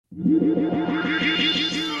TJ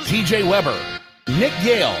Weber, Nick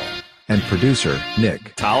Yale, and producer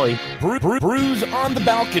Nick Tolly. Brews on the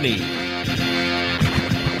Balcony.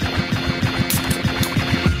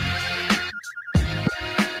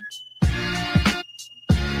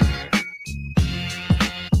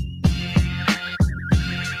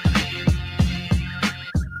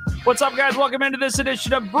 What's up, guys? Welcome into this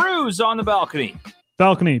edition of Brews on the Balcony.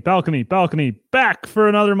 Balcony, back for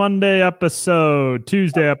another Monday episode,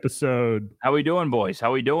 Tuesday episode. How we doing, boys?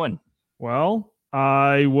 How we doing? Well,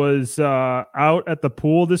 I was out at the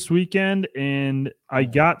pool this weekend, and I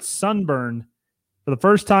got sunburned for the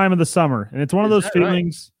first time of the summer. And it's one of those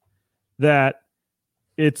feelings that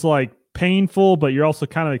it's like painful, but you're also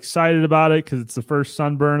kind of excited about it because it's the first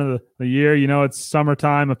sunburn of the year. You know, it's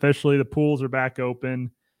summertime officially. The pools are back open.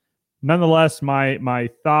 Nonetheless, my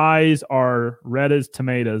thighs are red as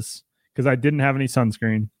tomatoes because I didn't have any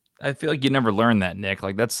sunscreen. I feel like you never learn that, Nick.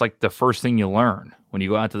 Like that's like the first thing you learn when you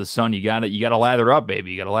go out to the sun. You gotta lather up,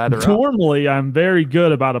 baby. You gotta lather up. Normally, I'm very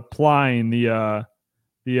good about applying the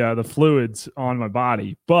fluids on my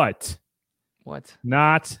body, but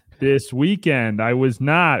not this weekend. I was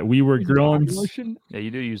not. We were grilling lotion. Yeah, you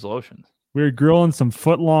do use lotions. We were grilling some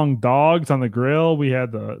foot-long dogs on the grill. We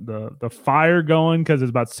had the fire going because it's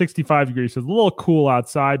about 65 degrees. So it's a little cool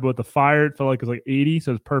outside, but with the fire, it felt like it was like 80,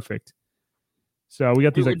 so it's perfect. So we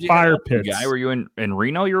got these like fire pits. Guy, were you in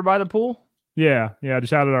Reno? You were by the pool? Yeah,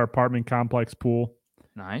 just out at our apartment complex pool.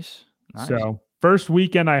 Nice. So first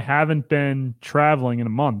weekend I haven't been traveling in a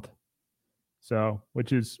month. So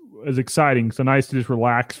which is exciting. So nice to just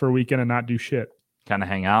relax for a weekend and not do shit. Kind of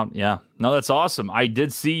hang out. Yeah. No, that's awesome. I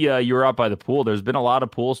did see you were out by the pool. There's been a lot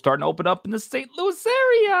of pools starting to open up in the St. Louis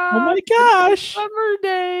area. Oh my gosh. Summer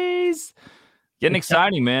days. Getting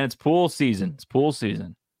exciting, man. It's pool season.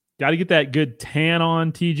 Got to get that good tan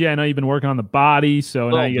on, TJ. I know you've been working on the body,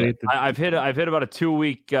 so now you got to get the... I've hit about a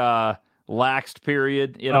 2-week laxed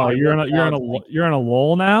period. You know, you're in a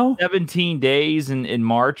lull now. 17 days in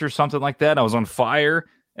March or something like that. I was on fire.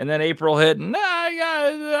 And then April hit, and I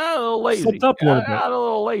got a little lazy. Slipped up a little bit. Got a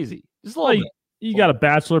little lazy. Just a little bit. You got a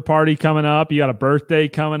bachelor party coming up. You got a birthday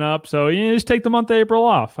coming up. So you just take the month of April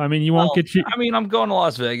off. I mean, I'm going to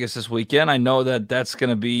Las Vegas this weekend. I know that's going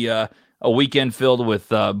to be a weekend filled with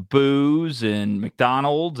booze and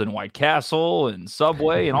McDonald's and White Castle and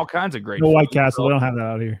Subway and all kinds of great food. White Castle. We don't have that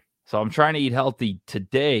out here. So I'm trying to eat healthy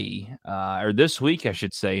today, or this week, I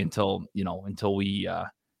should say, until we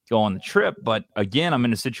go on the trip. But again, I'm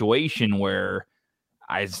in a situation where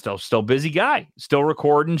I still busy guy, still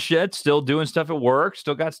recording shit, still doing stuff at work,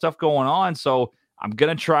 still got stuff going on. So I'm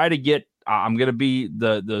gonna try to get I'm gonna be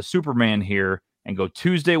the Superman here and go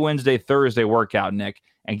Tuesday, Wednesday, Thursday workout, Nick,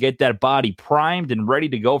 and get that body primed and ready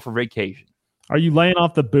to go for vacation. Are you laying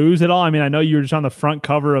off the booze at all? I mean, I know you were just on the front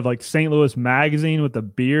cover of like St. Louis Magazine with the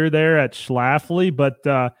beer there at Schlafly, but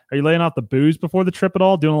are you laying off the booze before the trip at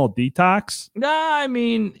all? Doing a little detox? Nah, I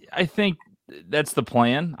mean, I think that's the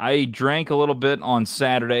plan. I drank a little bit on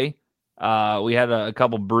Saturday. We had a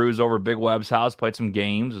couple brews over at Big Webb's house, played some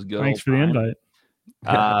games. It was good. Thanks for the invite.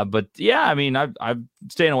 But yeah, I mean, I'm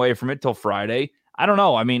staying away from it till Friday. I don't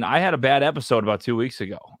know. I mean, I had a bad episode about 2 weeks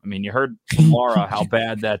ago. I mean, you heard from Laura how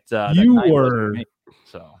bad that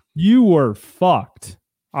you were fucked.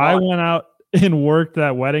 I went out and worked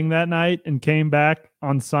that wedding that night and came back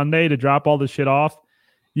on Sunday to drop all the shit off.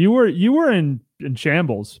 You were in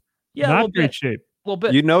shambles. Yeah, not great shape. A little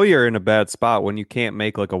bit. You know you're in a bad spot when you can't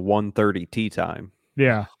make like a 1:30 tea time.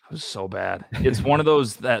 Yeah. It was so bad. It's one of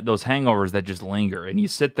those hangovers that just linger, and you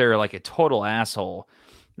sit there like a total asshole.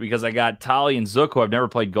 Because I got Tolly and Zook, who I've never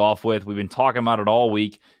played golf with. We've been talking about it all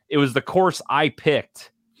week. It was the course I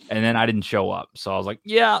picked, and then I didn't show up. So I was like,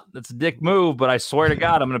 yeah, that's a dick move, but I swear to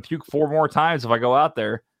God, I'm going to puke 4 more times if I go out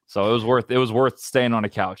there. So it was worth staying on a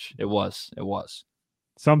couch. It was.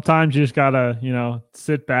 Sometimes you just got to,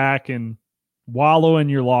 sit back and wallow in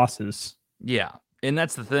your losses. Yeah. And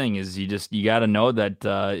that's the thing is you got to know that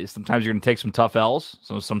sometimes you're going to take some tough L's.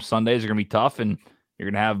 So some Sundays are going to be tough, and you're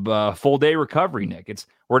going to have a full day recovery, Nick.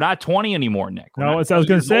 We're not 20 anymore, Nick. No, as I was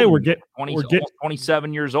going to say, we're getting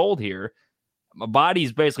 27 years old here. My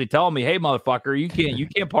body's basically telling me, hey, motherfucker, you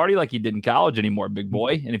can't party like you did in college anymore, big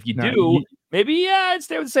boy. And if you do, maybe,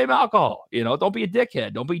 stay with the same alcohol. Don't be a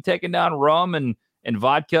dickhead. Don't be taking down rum and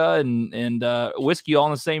vodka and whiskey all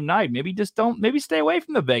in the same night. Maybe stay away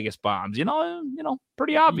from the Vegas bombs.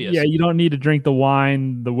 Pretty obvious. Yeah, you don't need to drink the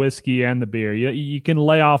wine, the whiskey, and the beer. You can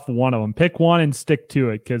lay off one of them. Pick one and stick to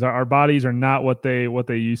it because our bodies are not what they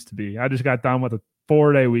used to be. I just got done with a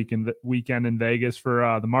 4-day weekend in Vegas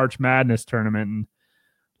for the March Madness tournament, and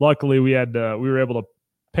luckily we were able to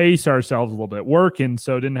pace ourselves a little bit, working,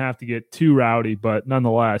 so didn't have to get too rowdy, but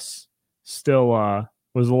nonetheless, still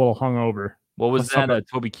was a little hungover. What was that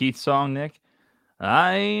Toby Keith song, Nick?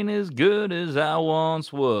 I ain't as good as I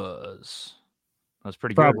once was. That's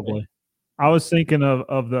pretty good. Probably. Right? I was thinking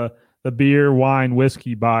of the beer, wine,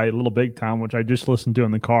 whiskey by Little Big Town, which I just listened to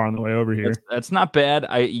in the car on the way over here. That's not bad.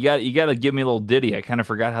 You got to give me a little ditty. I kind of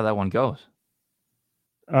forgot how that one goes.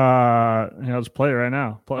 I'll just play it right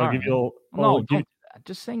now. I'll give you a little. No, don't.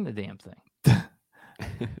 Just sing the damn thing.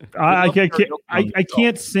 I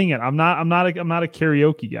can't sing it. I'm not a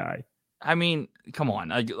karaoke guy. I mean, come on.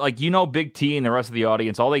 Big T and the rest of the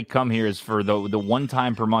audience, all they come here is for the one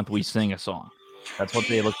time per month we sing a song. That's what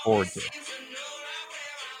they look forward to.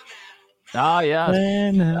 Oh, yeah.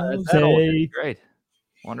 That's great.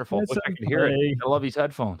 Wonderful. I wish I could hear it. I love these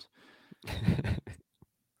headphones.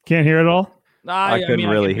 Can't hear it all? I couldn't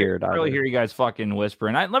really hear it. I really hear you guys fucking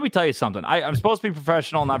whispering. Let me tell you something. I'm supposed to be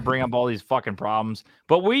professional and not bring up all these fucking problems,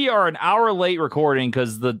 but we are an hour late recording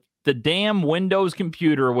because the damn Windows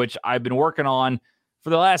computer, which I've been working on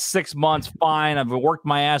for the last 6 months, fine. I've worked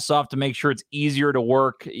my ass off to make sure it's easier to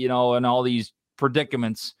work, and all these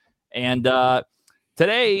predicaments. And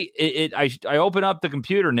today, I open up the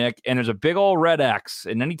computer, Nick, and there's a big old red X.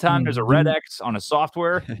 And anytime there's a red X on a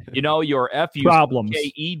software, you're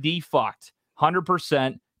FUCKED fucked.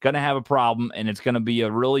 100% going to have a problem, and it's going to be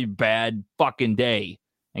a really bad fucking day.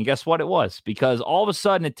 And guess what it was? Because all of a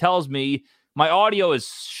sudden it tells me my audio is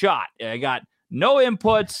shot. I got no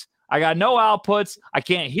inputs. I got no outputs. I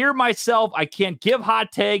can't hear myself. I can't give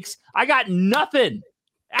hot takes. I got nothing.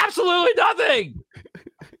 Absolutely nothing.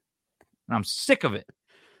 And I'm sick of it.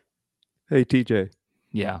 Hey, TJ.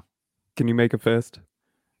 Yeah. Can you make a fist?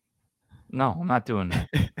 No, I'm not doing that.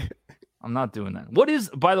 I'm not doing that.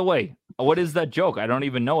 By the way, what is that joke? I don't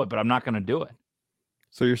even know it, but I'm not going to do it.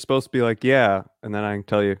 So you're supposed to be like, yeah, and then I can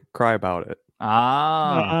tell you, cry about it.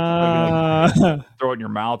 Throw it in your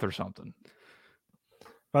mouth or something.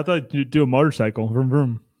 I thought you'd do a motorcycle. Vroom,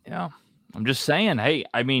 vroom. Yeah. I'm just saying, hey,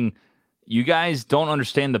 I mean, you guys don't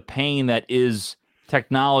understand the pain that is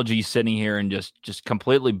technology sitting here and just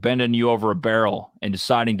completely bending you over a barrel and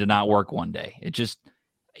deciding to not work one day.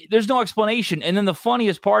 There's no explanation. And then the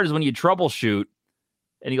funniest part is when you troubleshoot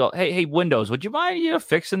and you go, hey, Windows, would you mind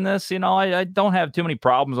fixing this? I don't have too many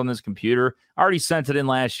problems on this computer. I already sent it in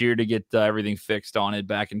last year to get everything fixed on it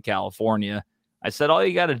back in California. I said, all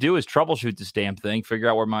you got to do is troubleshoot this damn thing, figure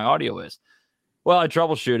out where my audio is. Well, I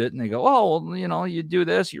troubleshoot it, and they go, oh, well, you do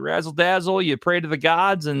this, you razzle-dazzle, you pray to the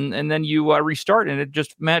gods, and then you restart, and it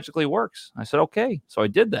just magically works. I said, okay. So I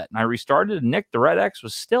did that, and I restarted, and Nick, the red X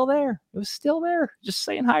was still there. It was still there, just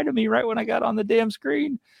saying hi to me right when I got on the damn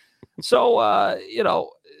screen. So,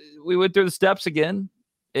 we went through the steps again,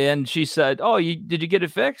 and she said, oh, did you get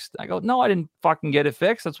it fixed? I go, no, I didn't fucking get it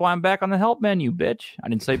fixed. That's why I'm back on the help menu, bitch. I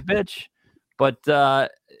didn't say bitch. But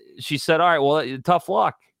she said, all right, well, tough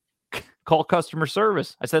luck. Call customer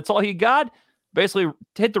service. I said, that's all you got? Basically,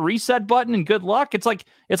 hit the reset button and good luck. It's like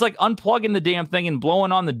unplugging the damn thing and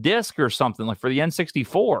blowing on the disc or something, like for the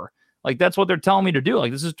N64. Like, that's what they're telling me to do.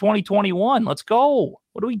 Like, this is 2021. Let's go.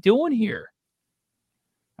 What are we doing here?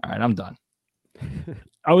 All right, I'm done.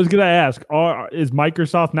 I was going to ask, is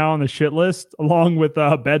Microsoft now on the shit list along with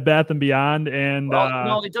Bed Bath & Beyond? And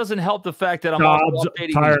no, it doesn't help the fact that I'm also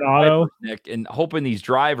updating Tired Auto, Nick, and hoping these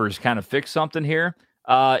drivers kind of fix something here.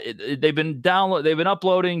 They've been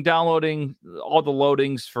downloading all the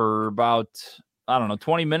loadings for about,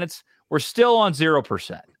 20 minutes. We're still on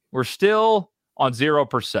 0%.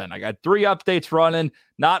 I got 3 updates running.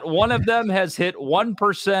 Not one of them has hit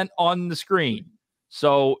 1% on the screen.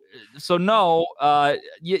 So no, or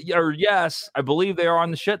yes, I believe they are on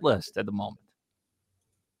the shit list at the moment.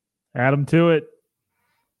 Add them to it.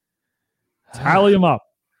 Tally them up.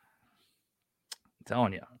 I'm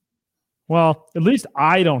telling you. Well, at least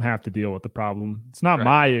I don't have to deal with the problem. It's not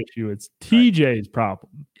my issue. It's TJ's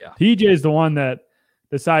problem. Yeah. TJ's the one that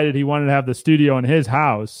decided he wanted to have the studio in his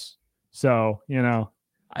house. So,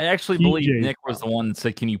 I actually believe Nick was the one that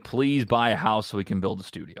said, can you please buy a house so we can build a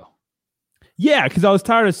studio? Yeah, because I was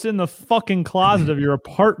tired of sitting in the fucking closet of your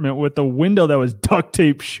apartment with the window that was duct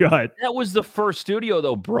taped shut. That was the first studio,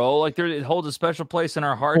 though, bro. Like, it holds a special place in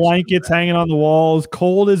our hearts. Blankets hanging on the walls,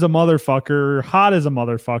 cold as a motherfucker, hot as a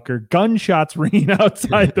motherfucker, gunshots ringing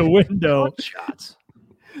outside the window. Gunshots?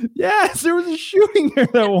 Yes, there was a shooting there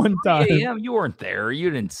that one time. Yeah, you weren't there.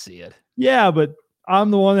 You didn't see it. Yeah, but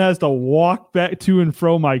I'm the one that has to walk back to and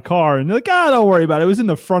fro my car. And they're like, don't worry about it. It was in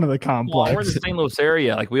the front of the complex. Well, we're in the St. Louis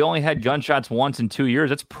area. Like, we only had gunshots once in 2 years.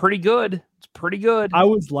 That's pretty good. It's pretty good. I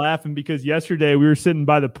was laughing because yesterday we were sitting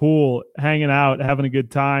by the pool, hanging out, having a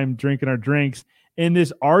good time, drinking our drinks. And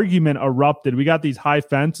this argument erupted. We got these high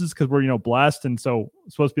fences because we're, blessed. And so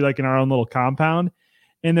it's supposed to be like in our own little compound.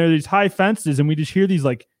 And there are these high fences. And we just hear these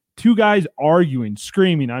like two guys arguing,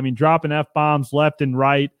 screaming. I mean, dropping F-bombs left and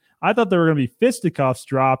right. I thought there were going to be fisticuffs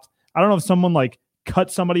dropped. I don't know if someone like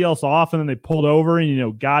cut somebody else off and then they pulled over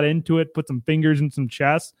and, got into it, put some fingers in some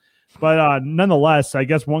chests. But nonetheless, I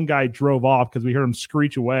guess one guy drove off because we heard him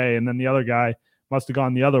screech away. And then the other guy must have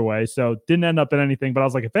gone the other way. So didn't end up in anything. But I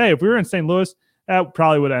was like, if we were in St. Louis, that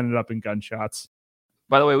probably would have ended up in gunshots.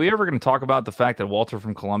 By the way, we ever going to talk about the fact that Walter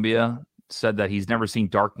from Columbia said that he's never seen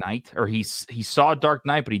Dark Knight, or he saw Dark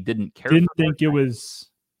Knight, but he didn't care. Didn't think it was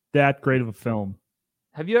that great of a film.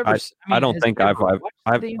 Have you ever? I don't think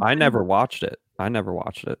I never watched it. I never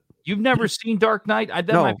watched it. You've never seen Dark Knight? That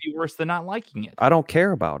might be worse than not liking it. I don't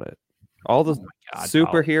care about it. All the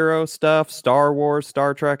superhero stuff, Star Wars,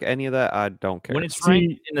 Star Trek, any of that, I don't care. When it's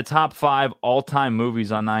ranked in the top 5 all-time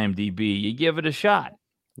movies on IMDb, you give it a shot.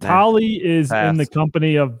 Tolly is in the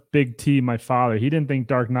company of Big T, my father. He didn't think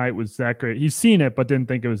Dark Knight was that great. He's seen it, but didn't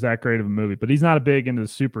think it was that great of a movie. But he's not a big into the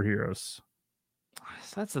superheroes.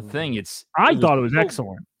 That's the thing. I thought it was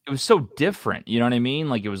excellent. It was so different. You know what I mean?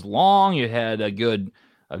 Like, it was long. You had a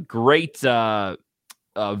great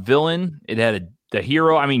villain. It had the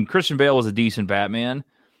hero. I mean, Christian Bale was a decent Batman.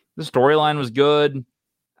 The storyline was good.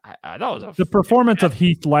 I thought it was the performance of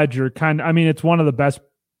Heath Ledger it's one of the best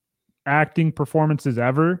acting performances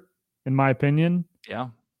ever, in my opinion. Yeah.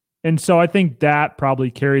 And so I think that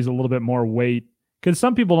probably carries a little bit more weight because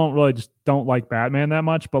some people don't like Batman that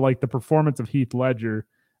much, but like the performance of Heath Ledger,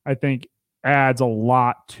 I think adds a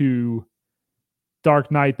lot to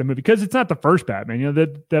Dark Knight, the movie, because it's not the first Batman.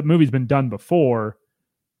 That movie's been done before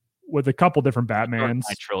with a couple different Batmans. Dark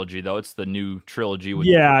Knight trilogy, though. It's the new trilogy. With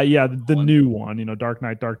the new one. Dark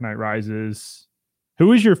Knight Rises.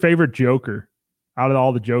 Who is your favorite Joker out of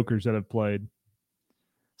all the Jokers that have played?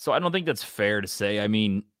 So I don't think that's fair to say. I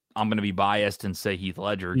mean, I'm going to be biased and say Heath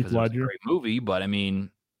Ledger because it's a great movie. But I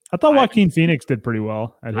mean, I thought Joaquin Phoenix did pretty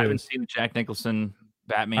well. I haven't seen the Jack Nicholson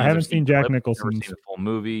Batman. I haven't seen Jack Nicholson. I've never seen the full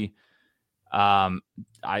movie. I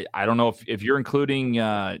don't know if you're including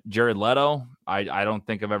Jared Leto. I don't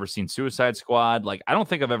think I've ever seen Suicide Squad. Like, I don't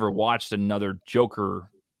think I've ever watched another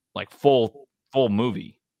Joker like full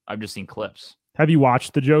movie. I've just seen clips. Have you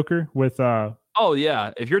watched the Joker with Oh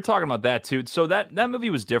yeah, if you're talking about that too. So that movie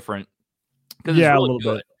was different because a really little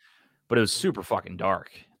good, bit, but it was super fucking dark.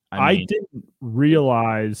 I didn't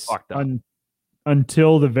realize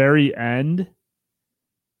until the very end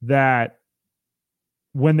that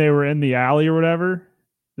when they were in the alley or whatever,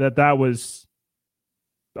 that was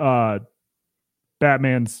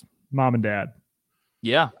Batman's mom and dad.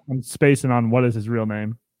 Yeah. I'm spacing on what is his real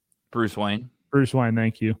name. Bruce Wayne. Bruce Wayne,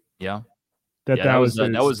 thank you. Yeah. That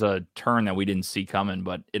was a turn that we didn't see coming,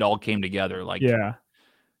 but it all came together. Like,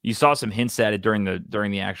 you saw some hints at it during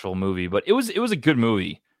the actual movie, but it was a good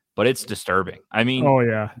movie, but it's disturbing. I mean,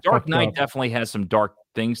 Dark Knight definitely has some dark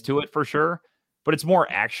things to it for sure, but it's more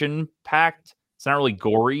action packed. It's not really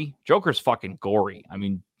gory. Joker's fucking gory. I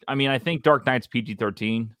mean, I think Dark Knight's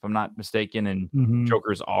PG-13, if I'm not mistaken, and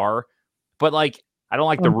Joker's R. But like, I don't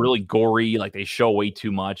like the really gory. Like, they show way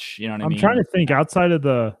too much. You know what I mean? I'm trying to think outside of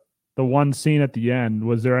the one scene at the end.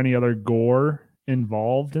 Was there any other gore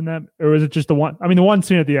involved in that, or was it just the one? I mean, the one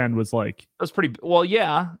scene at the end was like that's pretty well.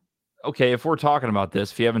 Yeah. Okay, if we're talking about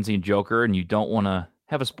this, if you haven't seen Joker and you don't want to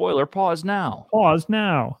have a spoiler, pause now.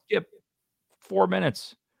 Skip 4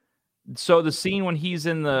 minutes. So the scene when he's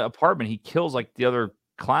in the apartment, he kills like the other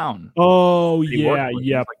clown. Oh yeah,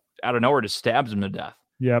 yep. Like, out of nowhere, just stabs him to death.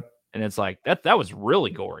 Yep. And it's like that was really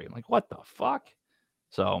gory. I'm like, what the fuck?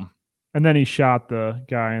 So. And then he shot the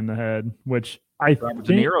guy in the head, which Robert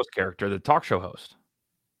De Niro's character, the talk show host.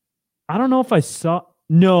 I don't know if I saw.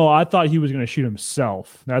 No, I thought he was going to shoot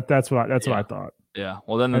himself. That's what I thought. Yeah.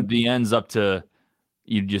 Well, then the end's up to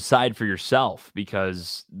you decide for yourself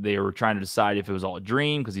because they were trying to decide if it was all a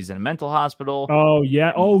dream because he's in a mental hospital. Oh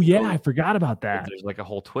yeah. I forgot about that. There's like a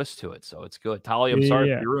whole twist to it, so it's good. Tali, I'm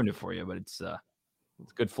sorry if you ruined it for you, but it's a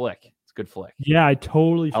good flick. It's a good flick. Yeah, I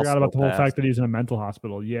totally forgot about the whole fact that he's in a mental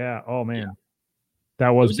hospital. Yeah. Oh man. Yeah. That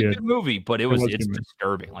was good. A good movie, but it's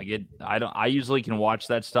disturbing. Like I usually can watch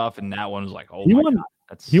that stuff, and that one was like, oh my God.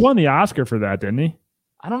 He won the Oscar for that, didn't he?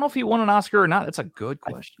 I don't know if he won an Oscar or not. That's a good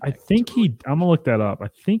question. I think I'm gonna look that up. I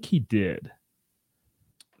think he did.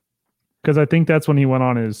 Because I think that's when he went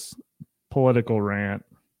on his political rant.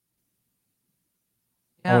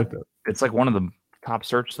 Yeah. It's like one of the top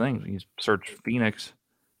search things. You search Phoenix.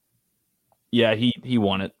 Yeah, he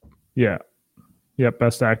won it. Yeah. Yep,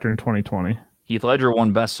 Best Actor in 2020. Heath Ledger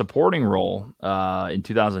won Best Supporting Role in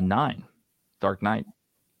 2009, Dark Knight.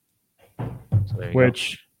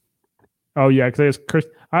 which, oh yeah, because Chris.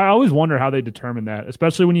 I always wonder how they determine that,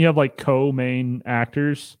 especially when you have like co-main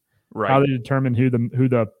actors. Right. How they determine who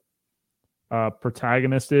the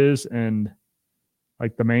protagonist is and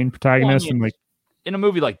like the main protagonist, and like in a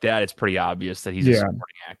movie like that, it's pretty obvious that he's a supporting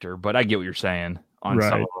actor. But I get what you're saying. On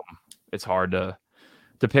some of them, it's hard to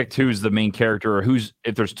pick who's the main character or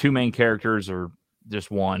if there's two main characters or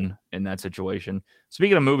just one in that situation.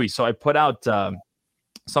 Speaking of movies, so I put out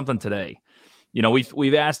something today. You know,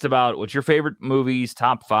 we've asked about what's your favorite movies,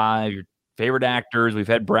 top 5, your favorite actors. We've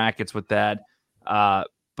had brackets with that.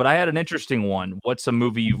 But I had an interesting one. What's a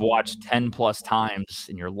movie you've watched 10 plus times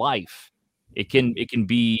in your life? It can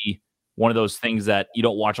be one of those things that you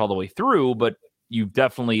don't watch all the way through, but you've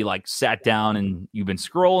definitely like sat down and you've been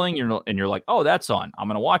scrolling and you're like, oh, that's on. I'm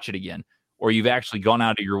going to watch it again. Or you've actually gone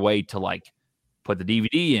out of your way to like put the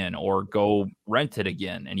DVD in or go rent it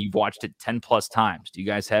again and you've watched it 10 plus times. Do you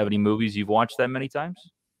guys have any movies you've watched that many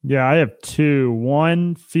times? Yeah, I have 2.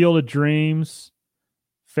 One, Field of Dreams,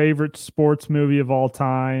 favorite sports movie of all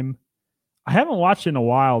time. I haven't watched it in a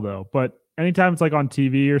while though, but anytime it's like on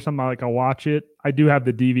TV or something, I'll watch it. I do have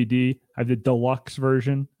the DVD. I have the deluxe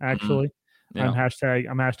version actually. Yeah. I'm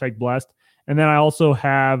hashtag blessed. And then I also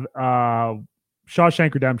have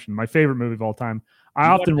Shawshank Redemption, my favorite movie of all time. I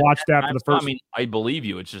often watch that for the first. I mean, I believe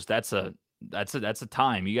you. It's just that's a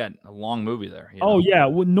time. You got a long movie there. Oh yeah.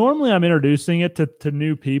 Well, normally I'm introducing it to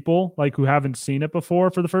new people like who haven't seen it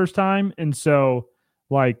before for the first time, and so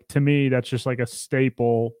like to me that's just like a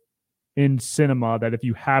staple in cinema that if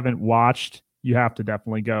you haven't watched, you have to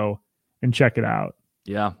definitely go and check it out.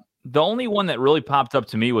 Yeah. The only one that really popped up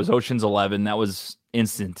to me was Ocean's 11. That was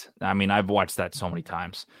instant. I mean, I've watched that so many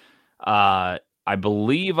times. I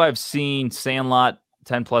believe I've seen Sandlot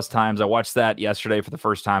 10 plus times. I watched that yesterday for the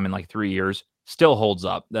first time in like 3 years. Still holds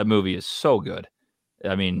up. That movie is so good.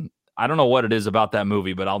 I mean, I don't know what it is about that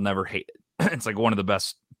movie, but I'll never hate it. It's like one of the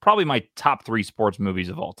best, probably my top 3 sports movies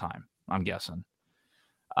of all time, I'm guessing.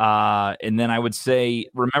 And then I would say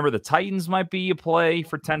Remember the Titans might be a play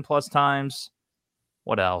for 10 plus times.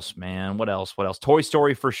 What else, man? What else? Toy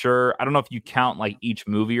Story for sure. I don't know if you count like each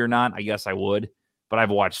movie or not. I guess I would, but I've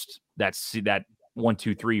watched that 1,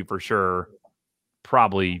 2, 3 for sure,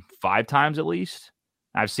 probably 5 times at least.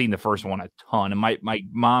 I've seen the first one a ton. And my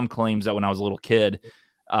mom claims that when I was a little kid,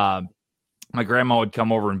 my grandma would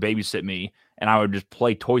come over and babysit me, and I would just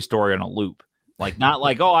play Toy Story on a loop. Like, not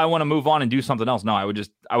like, oh, I want to move on and do something else. No, I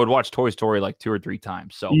would watch Toy Story like 2 or 3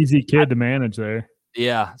 times. So easy kid to manage there.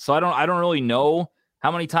 Yeah. So I don't really know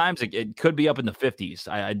how many times. It could be up in the 50s.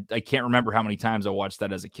 I can't remember how many times I watched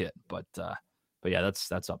that as a kid, but yeah,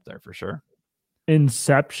 that's up there for sure.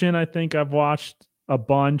 Inception, I think I've watched a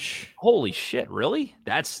bunch. Holy shit, really?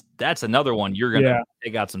 That's another one you're gonna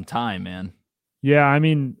take out some time, man. Yeah, I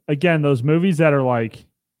mean, again, those movies that are like,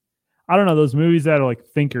 I don't know, those movies that are like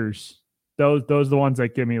thinkers. Those are the ones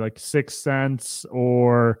that give me like Sixth Sense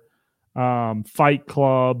or Fight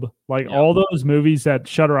Club, like all those movies that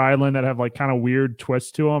Shutter Island that have like kind of weird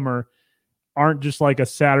twists to them or aren't just like a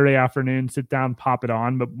Saturday afternoon, sit down, pop it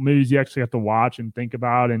on, but movies you actually have to watch and think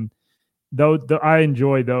about. And I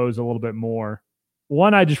enjoy those a little bit more.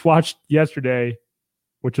 One I just watched yesterday,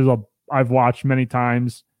 which is I've watched many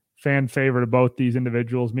times, fan favorite of both these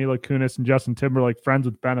individuals, Mila Kunis and Justin Timberlake, Friends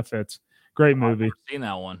with Benefits. Great movie. I've never seen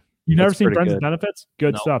that one. You've never seen Friends with Benefits?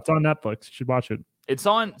 Good stuff. It's on Netflix. You should watch it. It's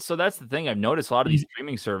on. So that's the thing. I've noticed a lot of these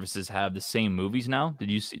streaming services have the same movies now.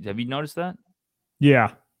 Have you noticed that?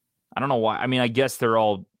 Yeah. I don't know why. I mean, I guess they're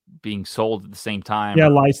all being sold at the same time. Yeah,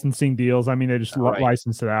 licensing deals. I mean, they just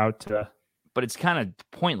license it out. But it's kind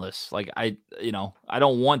of pointless. Like I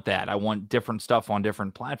don't want that. I want different stuff on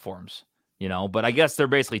different platforms. But I guess they're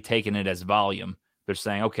basically taking it as volume. They're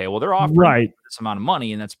saying, okay, well, they're offering this amount of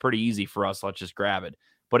money, and that's pretty easy for us. Let's just grab it.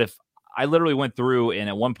 But if I literally went through and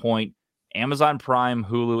at one point, Amazon Prime,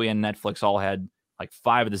 Hulu, and Netflix all had like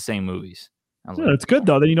 5 of the same movies. It's good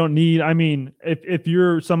though. Then you don't need, I mean, if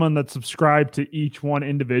you're someone that's subscribed to each one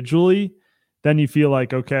individually, then you feel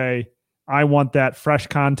like, okay, I want that fresh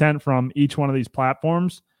content from each one of these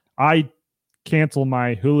platforms. I cancel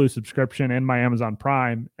my Hulu subscription and my Amazon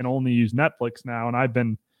Prime and only use Netflix now. And I've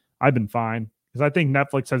been fine because I think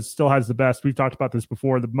Netflix still has the best. We've talked about this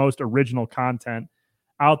before, the most original content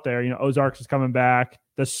out there. Ozarks is coming back.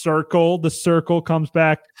 The Circle comes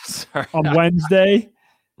back on Wednesday.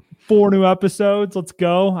 4 new episodes. Let's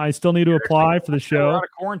go. I still need to apply for the show. We're out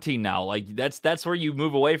of quarantine now. Like that's where you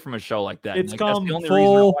move away from a show like that. It's like, come that's the only full.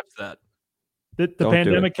 Reason I watch that. The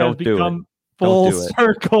pandemic has become full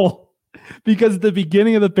circle because the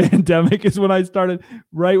beginning of the pandemic is when I started.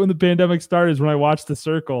 Right when the pandemic started is when I watched The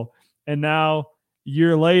Circle, and now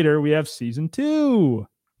Year later, we have season 2.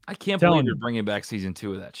 I can't Telling believe you're you. bringing back season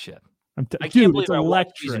 2 of that shit. I can't dude, believe it's I watched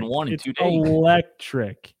electric. season 1 in It's 2 days.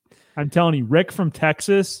 electric. I'm telling you, Rick from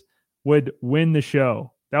Texas would win the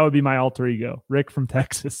show. That would be my alter ego, Rick from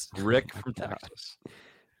Texas. Rick from Texas.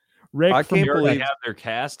 Rick I from can't They already believe have their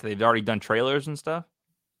cast. They've already done trailers and stuff.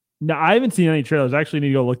 No, I haven't seen any trailers. I actually need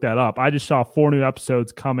to go look that up. I just saw 4 new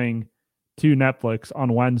episodes coming to Netflix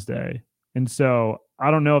on Wednesday. And so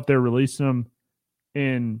I don't know if they're releasing them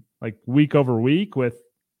in like week over week with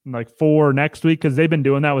like 4 next week, because they've been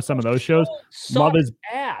doing that with some of those shows. Love is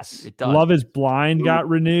ass. It does. Love is Blind got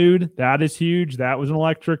renewed. That is huge. That was an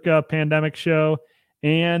electric pandemic show.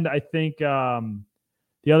 And I think the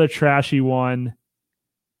other trashy one,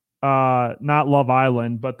 not Love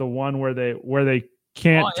Island, but the one where they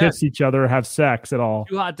can't kiss each other or have sex at all.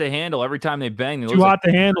 Too Hot to Handle. Every time they bang, they Too Hot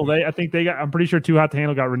to Handle. I think they got. I'm pretty sure Too Hot to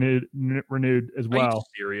Handle got renewed as Are you well.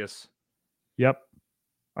 serious? Yep,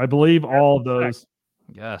 I believe all of those.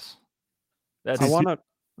 Yes. That's I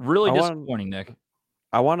really wanna- disappointing, Nick.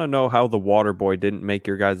 I want to know how The Waterboy didn't make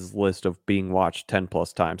your guys' list of being watched 10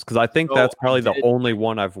 plus times, because I think So that's probably I the did- only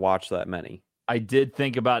one I've watched that many. I did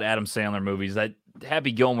think about Adam Sandler movies. That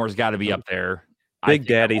Happy Gilmore's got to be up there. I Big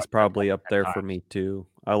think I Daddy's watched that probably up 10 there for times. me too.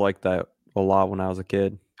 I liked that a lot when I was a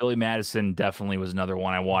kid. Billy Madison definitely was another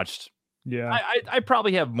one I watched. Yeah, I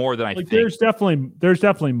probably have more than I like think. there's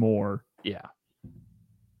definitely more. Yeah.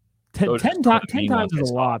 10 Those are some of times the main times ones I is a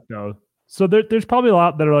saw. lot though. So there's probably a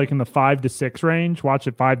lot that are like in the 5 to 6 range. Watch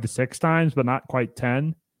it 5 to 6 times, but not quite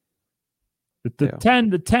 10.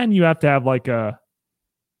 The 10 you have to have like a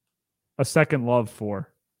second love for.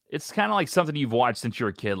 It's kind of like something you've watched since you were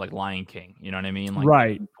a kid, like Lion King. You know what I mean? Like,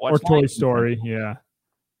 Right. watch Or Lion Toy King. Story. Yeah.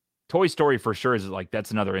 Toy Story for sure is like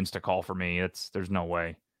that's another insta call for me. There's no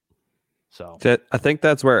way. So I think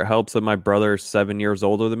that's where it helps that my brother's 7 years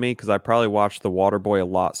older than me, because I probably watched The Waterboy a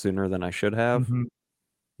lot sooner than I should have. Mhm.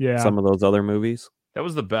 Yeah. Some of those other movies. that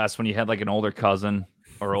was the best when you had like an older cousin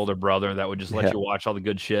or older brother that would just let you watch all the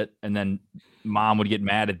good shit, and then mom would get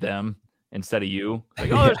mad at them instead of you. Like,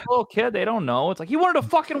 oh, there's a little kid, they don't know. It's like he wanted to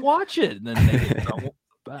fucking watch it, and then they get in trouble.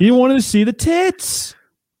 He wanted to see the tits.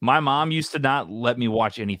 My mom used to not let me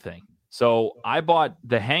watch anything. So I bought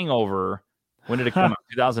The Hangover. When did it come out?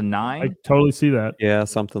 2009? I totally see that. Yeah,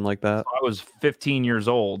 something like that. I was 15 years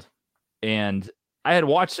old, and I had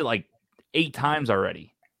watched it like 8 times already.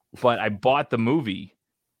 But I bought the movie,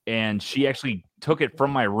 and she actually took it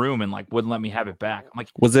from my room and like wouldn't let me have it back. I'm like,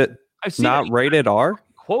 Was it I've seen not it rated R?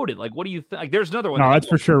 quoted. Like, what do you think? Like, there's another one. No, that- that's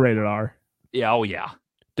for sure rated R. Yeah. Oh yeah.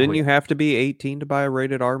 Didn't you have to be 18 to buy a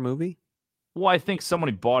rated R movie? Well, I think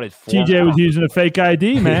somebody bought it for TJ was me. using a fake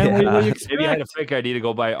ID, man. What do you Maybe I had a expect? fake ID to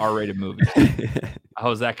go buy R-rated movies. I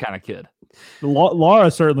was that kind of kid.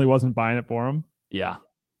 Laura certainly wasn't buying it for him. Yeah.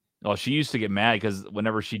 Well, she used to get mad because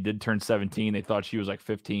whenever she did turn 17, they thought she was like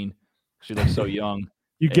 15. She looked so young.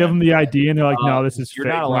 You give them the ID, and they're like, "No, this is You're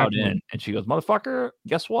fake. not We're allowed doing in." And she goes, "Motherfucker,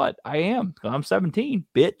 guess what? I am. I'm 17,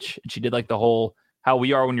 bitch." And she did like the whole how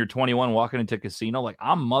we are when you're 21 walking into a casino. Like,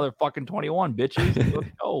 I'm motherfucking 21, bitches. Let's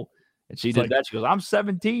go. And she It's did like- that. She goes, "I'm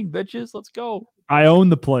 17, bitches. Let's go." I own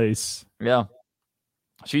the place. Yeah.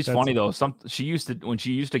 She's That's- funny though. She used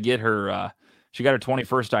to get her she got her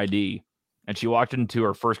 21st ID and she walked into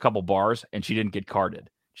her first couple bars and she didn't get carded.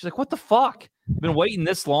 She's like, "What the fuck? I've been waiting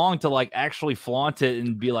this long to like actually flaunt it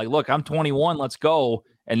and be like, look, I'm 21, let's go."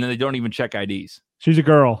 And then they don't even check IDs. She's a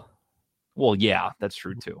girl. Well, yeah, that's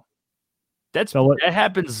true too. That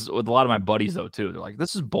happens with a lot of my buddies though too. They're like,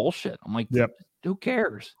 "This is bullshit." I'm like, Yep. Who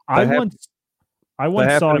cares? I That once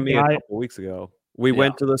That saw happened a to me a guy. couple weeks ago. We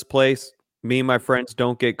went to this place. Me and my friends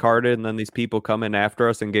don't get carded, and then these people come in after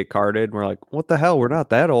us and get carded. And we're like, "What the hell? We're not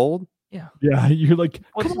that old." Yeah. Yeah, you're like,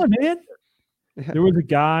 What's come on, man. Yeah. There was a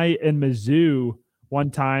guy in Mizzou one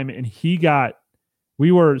time, and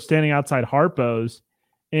we were standing outside Harpo's,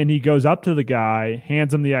 and he goes up to the guy,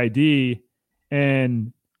 hands him the ID,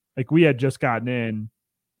 and like we had just gotten in,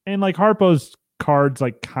 and like Harpo's cards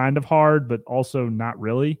like kind of hard, but also not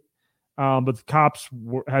really. But the cops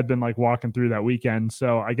had been like walking through that weekend,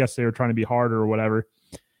 so I guess they were trying to be harder or whatever.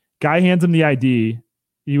 Guy hands him the ID.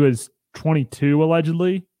 He was 22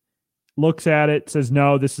 allegedly. Looks at it, says,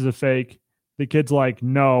 "No, this is a fake." The kid's like,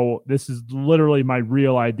 "No, this is literally my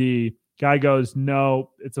real ID." Guy goes,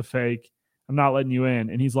 "No, it's a fake. I'm not letting you in."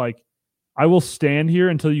 And he's like, "I will stand here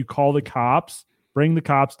until you call the cops. Bring the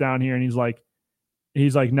cops down here." And he's like,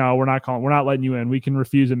 "No, we're not calling. We're not letting you in. We can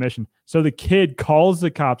refuse admission." So the kid calls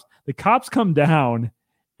the cops. The cops come down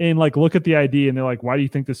and like look at the ID, and they're like, "Why do you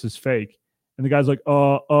think this is fake?" And the guy's like,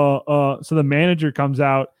 So the manager comes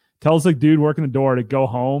out, tells the dude working the door to go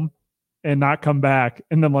home. and not come back,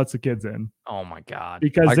 and then lets the kids in Oh my God.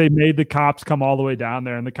 because they made the cops come all the way down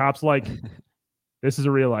there, and the cops like, this is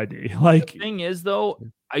a real ID. Like, The thing is, though,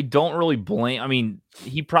 I don't really blame. I mean,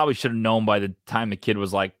 he probably should have known by the time the kid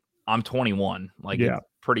was like, I'm 21. Like, Yeah. it's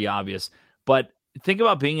pretty obvious. But think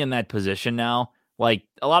about being in that position now. Like,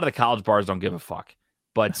 a lot of the college bars don't give a fuck.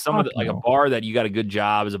 But some of the, like a no. bar that you got a good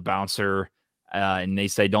job as a bouncer, and they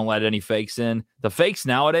say don't let any fakes in. The fakes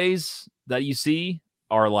nowadays that you see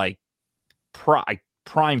are like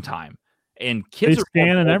prime time, and kids They are scan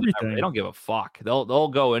more and bold than ever. everything. They don't give a fuck. They'll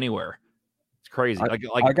go anywhere. It's crazy. I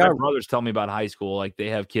My got- brothers tell me about high school. Like they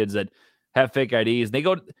have kids that have fake IDs. They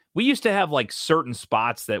go. We used to have like certain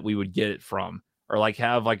spots that we would get it from, or like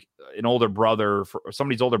have like an older brother or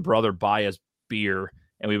somebody's older brother buy us beer,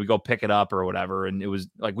 and we would go pick it up or whatever. And it was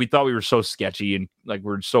like we thought we were so sketchy and like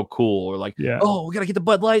we're so cool. Or like, Yeah. oh, we gotta get the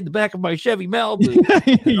Bud Light in the back of my Chevy Malibu.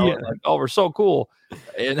 You know, Yeah. like, oh, we're so cool.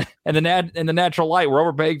 And the natural light, we're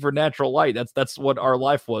overpaying for natural light. That's what our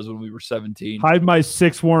life was when we were 17. Hide my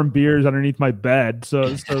 6 warm beers underneath my bed, so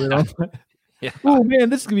they don't. Yeah. Oh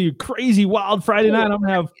man, this is gonna be a crazy wild Friday night. I'm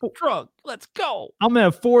gonna have Drunk. Let's go.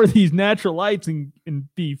 4 of these natural lights and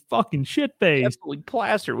be fucking shit faced. Absolutely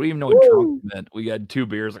plastered. We didn't even know what drunk meant. We had 2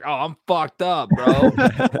 beers. Like, oh, I'm fucked up, bro.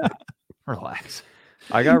 Relax.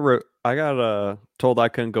 I got told I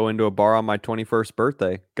couldn't go into a bar on my 21st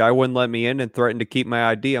birthday. Guy wouldn't let me in and threatened to keep my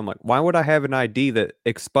ID. I'm like, why would I have an ID that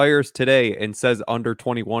expires today and says under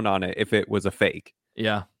 21 on it if it was a fake?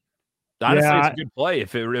 Yeah. Honestly, Yeah, it's a good play.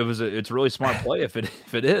 If it's a really smart play. If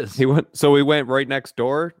it is. We went right next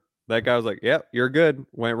door. That guy was like, "Yep, you're good."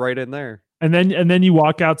 Went right in there. And then you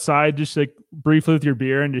walk outside just like briefly with your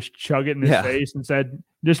beer and just chug it in his Yeah. face and said,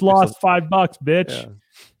 "Just lost $5, bitch," Yeah.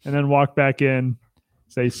 and then walk back in,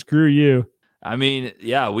 say, "Screw you." I mean,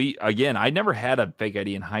 yeah. I never had a fake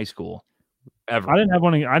ID in high school, ever. I didn't have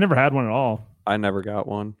one. I never had one at all. I never got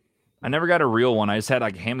one. I never got a real one. I just had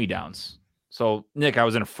like hand-me-downs. So, Nick, I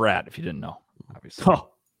was in a frat, if you didn't know, obviously. I Oh,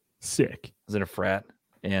 sick. was in a frat.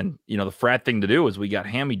 And, the frat thing to do is we got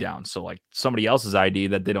hand-me-downs. So, like, somebody else's ID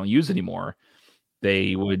that they don't use anymore,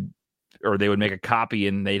 they would make a copy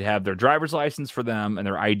and they'd have their driver's license for them and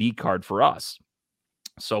their ID card for us.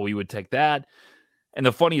 So we would take that. And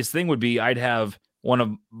the funniest thing would be I'd have one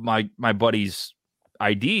of my buddy's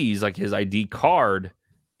IDs, like his ID card,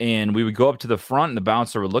 and we would go up to the front and the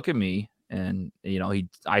bouncer would look at me. And,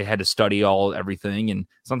 I had to study everything. And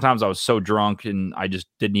sometimes I was so drunk and I just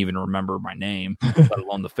didn't even remember my name, let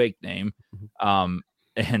alone the fake name. And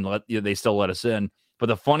they still let us in. But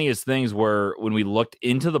the funniest things were when we looked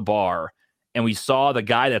into the bar and we saw the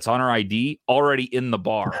guy that's on our ID already in the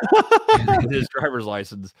bar with his driver's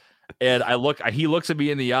license. And he looks at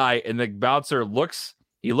me in the eye, and the bouncer looks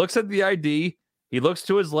at the ID. He looks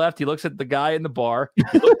to his left. He looks at the guy in the bar.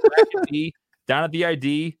 He looks back at me, down at the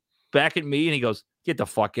ID, back at me, and he goes, "Get the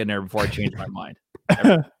fuck in there before I change my mind."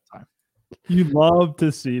 Every time. You love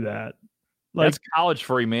to see that. Like That's college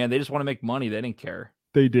for you, man. They just want to make money. They didn't care.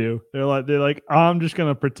 they do. They're like, I'm just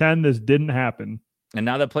gonna pretend this didn't happen. And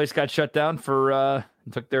now that place got shut down for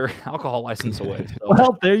took their alcohol license away. So.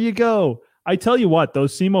 Well, there you go. I tell you what,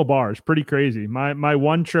 those SEMO bars, pretty crazy. My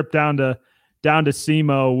one trip down to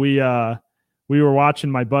SEMO, we were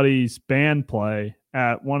watching my buddy's band play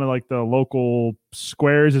at one of like the local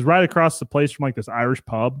squares. Is right across the place from like this Irish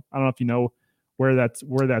pub. I don't know if you know where that's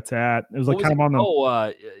at. It was like kind of on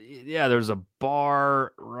the. Yeah, there's a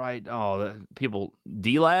bar right. Oh, the people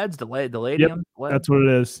D-Lads, the lady. Yep, that's what it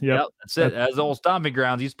is. Yep. That's it. As old stomping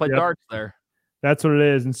grounds. He used to play darts there. That's what it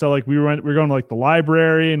is. And so like we were going to like the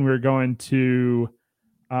library, and we were going to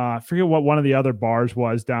I forget what one of the other bars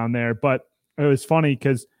was down there, but it was funny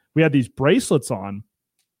because we had these bracelets on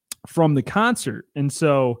from the concert. And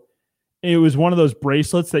so it was one of those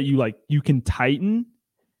bracelets that you can tighten,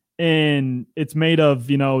 and it's made of,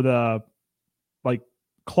 the like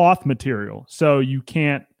cloth material. So you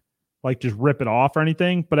can't like just rip it off or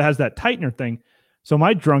anything, but it has that tightener thing. So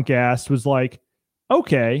my drunk ass was like,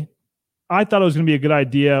 okay, I thought it was going to be a good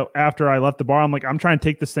idea after I left the bar. I'm like, I'm trying to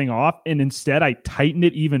take this thing off. And instead I tightened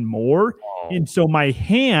it even more. Oh. And so my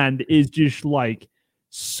hand is just like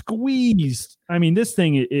squeezed. I mean, this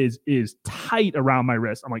thing is tight around my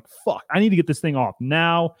wrist. I'm like, fuck, I need to get this thing off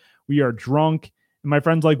now. We are drunk. And my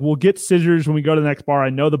friend's like, we'll get scissors when we go to the next bar.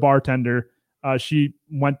 I know the bartender. She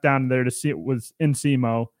went down there to see it was in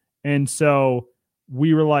SEMO. And so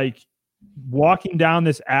we were like walking down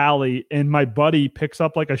this alley, and my buddy picks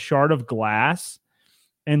up like a shard of glass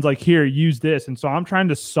and's like, here, use this. And so I'm trying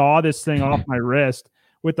to saw this thing off my wrist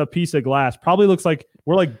with a piece of glass. Probably looks like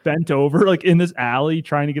we're like bent over like in this alley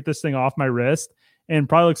trying to get this thing off my wrist. and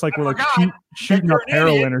probably looks like we're like shooting up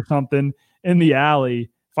heroin or something in the alley.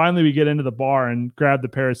 Finally, we get into the bar and grab the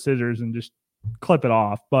pair of scissors and just clip it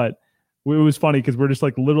off. But it was funny because we're just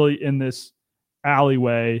like literally in this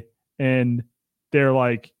alleyway, and they're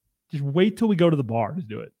like, just wait till we go to the bar to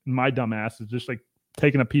do it. And my dumb ass is just like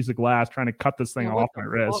taking a piece of glass, trying to cut this thing off my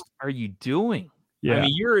wrist. What are you doing? Yeah. I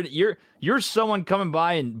mean, you're someone coming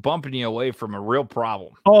by and bumping you away from a real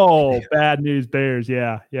problem. Oh, bad news bears.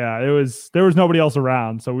 Yeah. There was nobody else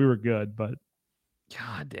around, so we were good. But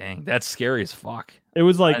God dang, that's scary as fuck. it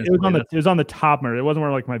was like it was on the top of my. It wasn't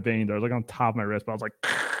where like my veins are. It was like on top of my wrist. But I was like,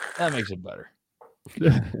 That makes it better.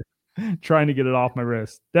 trying to get it off my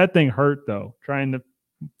wrist. That thing hurt though. Trying to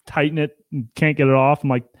tighten it and can't get it off. I'm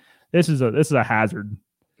like, this is a hazard.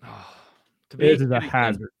 This is a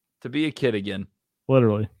hazard. To be a kid again.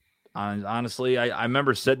 Literally. Honestly, I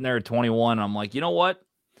remember sitting there at 21. And I'm like, you know what?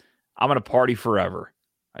 I'm gonna party forever.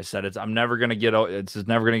 I said I'm never gonna get old. It's just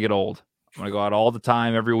never gonna get old. I'm gonna go out all the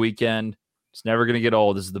time, every weekend. It's never gonna get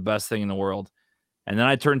old. This is the best thing in the world. And then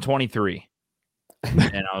I turned 23,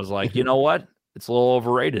 and I was like, you know what? It's a little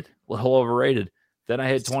overrated. Then I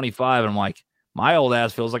hit 25, and I'm like, my old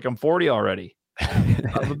ass feels like I'm 40 already.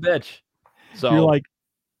 I'm a bitch. So you're like,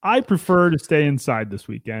 I prefer to stay inside this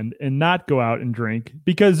weekend and not go out and drink,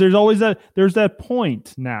 because there's that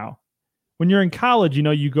point now when you're in college,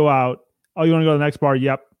 you go out. Oh, you want to go to the next bar?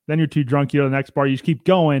 Yep. Then you're too drunk. You go to the next bar. You just keep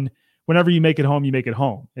going. Whenever you make it home, you make it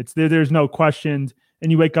home. It's there's no questions.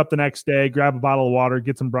 And you wake up the next day, grab a bottle of water,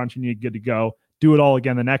 get some brunch, and you're good to go. Do it all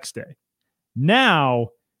again the next day. Now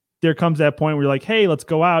there comes that point where you're like, hey, let's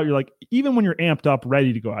go out. You're like, even when you're amped up,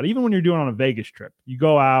 ready to go out, even when you're doing on a Vegas trip, you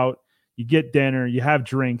go out, you get dinner, you have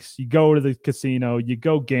drinks, you go to the casino, you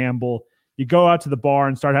go gamble, you go out to the bar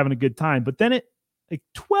and start having a good time. But then it like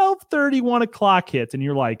 12:30, 1 o'clock hits, and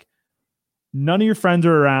you're like, none of your friends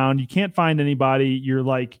are around. You can't find anybody. You're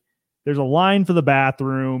like, there's a line for the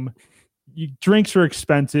bathroom. Drinks are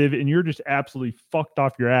expensive, and you're just absolutely fucked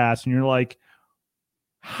off your ass. And you're like,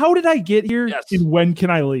 how did I get here? Yes. And when can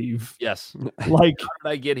I leave? yes. Like, How did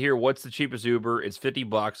I get here? What's the cheapest Uber? It's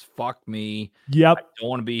 $50. Fuck me. yep. I don't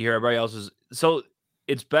want to be here. Everybody else is. So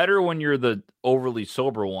it's better when you're the overly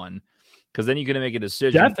sober one, because then you're going to make a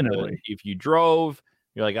decision. Definitely. If you drove,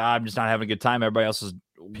 you're like, I'm just not having a good time. Everybody else is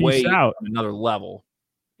Peace way out. on another level,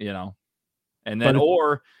 And then,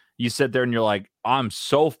 or you sit there and you're like, I'm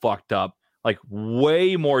so fucked up, like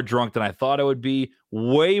way more drunk than I thought I would be,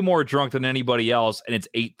 way more drunk than anybody else, and it's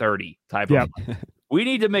 8:30 type Yep. of. We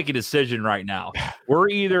need to make a decision right now. We're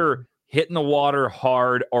either hitting the water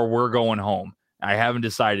hard or we're going home. I haven't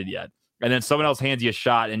decided yet. And then someone else hands you a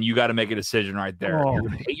shot, and you got to make a decision right there. Oh. You're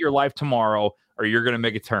going to hate your life tomorrow, or you're going to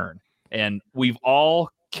make a turn. And we've all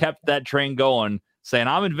kept that train going, saying,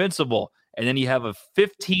 I'm invincible. And then you have a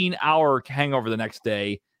 15-hour hangover the next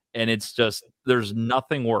day, and it's just, there's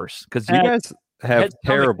nothing worse. Because You guys have head,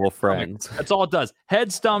 terrible stomach, friends. That's all it does.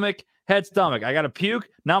 Head, stomach. I got to puke.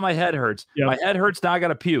 Now my head hurts. Yep. My head hurts. Now I got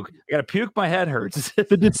to puke. I got to puke. My head hurts.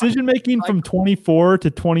 The decision making from 24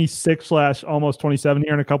 to 26 / almost 27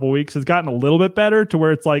 here in a couple of weeks has gotten a little bit better, to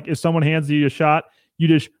where it's like, if someone hands you a shot, you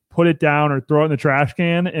just put it down or throw it in the trash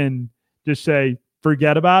can and just say,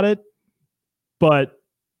 forget about it. But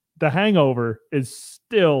the hangover is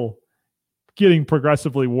still getting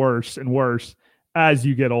progressively worse and worse as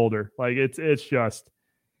you get older. Like it's just,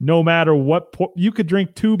 no matter what, you could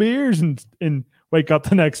drink 2 beers and wake up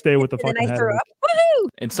the next day with the fucking And I headache. threw up. Woohoo!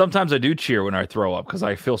 And sometimes I do cheer when I throw up, because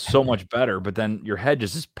I feel so much better. But then your head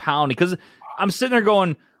just is pounding, because I'm sitting there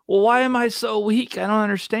going, well, why am I so weak? I don't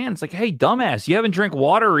understand. It's like, hey, dumbass, you haven't drank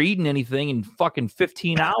water or eaten anything in fucking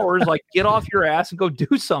 15 hours. Like, get off your ass and go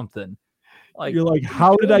do something. Like, You're like,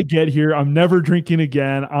 how did I get here? I'm never drinking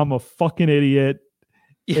again. I'm a fucking idiot.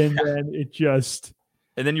 And then it just,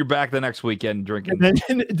 and then you're back the next weekend drinking. and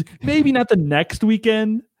then maybe not the next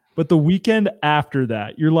weekend, but the weekend after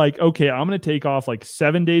that, you're like, okay, I'm going to take off like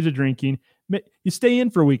 7 days of drinking. You stay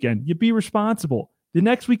in for a weekend. You be responsible. The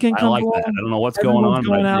next weekend I comes like along, that. I don't know what's going on.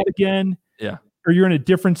 going but out again. Yeah. Or you're in a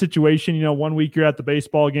different situation. 1 week you're at the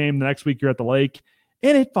baseball game, the next week you're at the lake,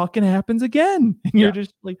 and it fucking happens again. And you're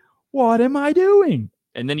just like, what am I doing?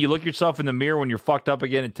 And then you look yourself in the mirror when you're fucked up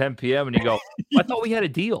again at 10 p.m. and you go, I thought we had a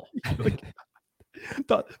deal.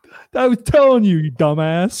 I was telling you, you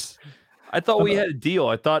dumbass. I thought we had a deal.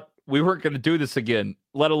 I thought we weren't going to do this again,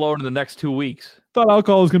 let alone in the next 2 weeks. Thought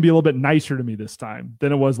alcohol was going to be a little bit nicer to me this time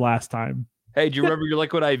than it was last time. Hey, do you remember your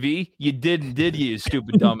liquid IV? You didn't, did you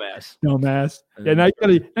stupid dumbass? Dumbass. And Yeah, now you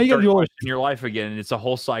gotta Start do all questioning your life again, and it's a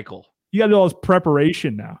whole cycle. you gotta do all this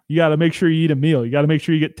preparation now. You gotta make sure you eat a meal. You gotta make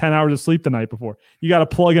sure you get 10 hours of sleep the night before. You gotta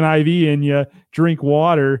plug an IV in, you drink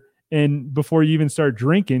water, and before you even start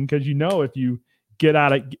drinking, because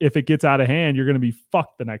if it gets out of hand, you're going to be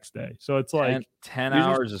fucked the next day. So it's like 10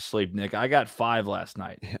 hours of sleep, Nick. I got 5 last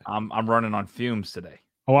night. I'm running on fumes today.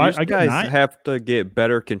 Oh, I got guys 9. have to get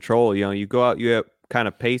better control. You go out, you kind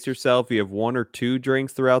of pace yourself. You have 1 or 2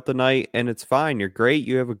 drinks throughout the night, and it's fine. You're great.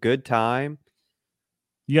 You have a good time.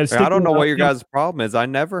 You got I don't know what your guys' problem is. I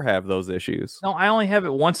never have those issues. No, I only have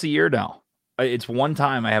it once a year now. It's one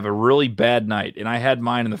time I have a really bad night, and I had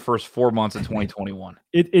mine in the first 4 months of 2021.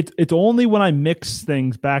 It's only when I mix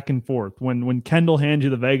things back and forth. When Kendall hands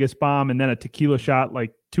you the Vegas bomb and then a tequila shot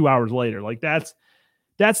like 2 hours later, like that's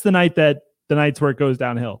the nights where it goes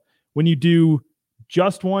downhill. When you do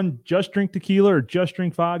just drink tequila or just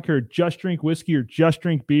drink vodka or just drink whiskey or just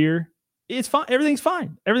drink beer, it's fine. Everything's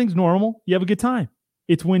fine. Everything's normal. You have a good time.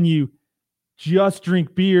 It's when you just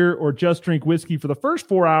drink beer or just drink whiskey for the first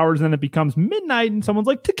 4 hours, and then it becomes midnight and someone's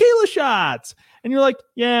like, tequila shots. And you're like,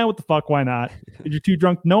 yeah, what the fuck? Why not? You're too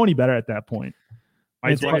drunk to know any better at that point.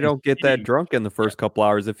 That's why I don't get that drunk in the first couple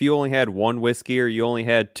hours. If you only had 1 whiskey or you only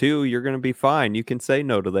had 2, you're going to be fine. You can say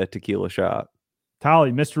no to that tequila shot.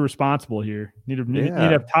 Tolly, Mr. Responsible here. Need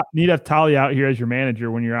to have Tolly out here as your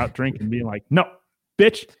manager when you're out drinking, being like, no,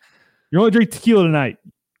 bitch, you only drink tequila tonight.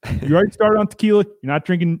 You already started on tequila. You're not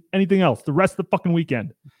drinking anything else the rest of the fucking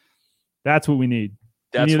weekend. That's what we need.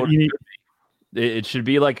 That's what it should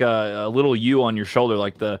be, like a little you on your shoulder,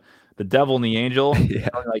 like the devil and the angel. Yeah.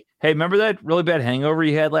 Like, hey, remember that really bad hangover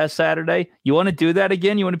you had last Saturday? You want to do that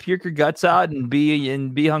again? You want to puke your guts out and be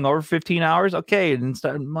hungover 15 hours? Okay, and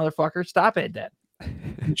motherfucker, stop it then.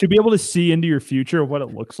 You should be able to see into your future what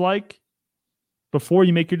it looks like before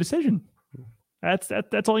you make your decision. That's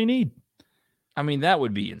all you need. I mean, that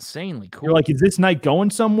would be insanely cool. You're like, is this night going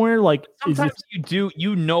somewhere? Like, sometimes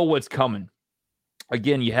you know what's coming.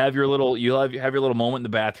 Again, you have your little moment in the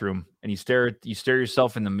bathroom, and you stare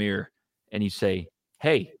yourself in the mirror, and you say,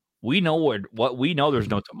 "Hey, we know what we know. There's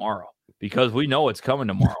no tomorrow because we know it's coming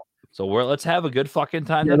tomorrow. So let's have a good fucking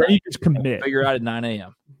time. Yeah, then you just commit. Figure out at 9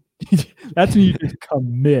 a.m. That's when you just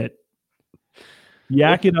commit.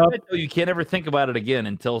 Yak it up. You can't ever think about it again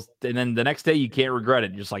and then the next day you can't regret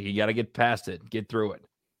it. Just like you got to get past it, get through it.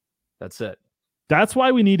 That's it. That's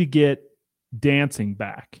why we need to get dancing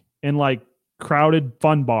back in like crowded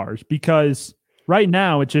fun bars, because right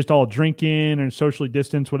now it's just all drinking and socially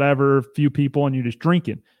distanced, whatever, few people, and you're just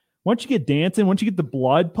drinking. Once you get dancing, once you get the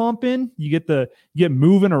blood pumping, you get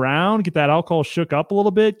moving around, get that alcohol shook up a little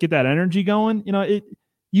bit, get that energy going. It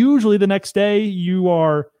usually the next day you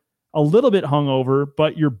are a little bit hungover,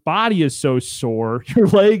 but your body is so sore, your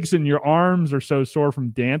legs and your arms are so sore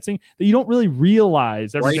from dancing that you don't really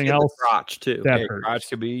realize everything else. Crotch too. That crotch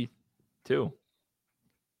could be too.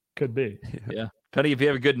 Could be. Yeah. Depending if you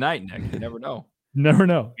have a good night, Nick. You never know. Never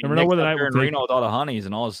know. Never know Nick's where the out night there will in take. Reno with all the honeys,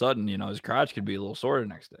 and all of a sudden, his crotch could be a little sore the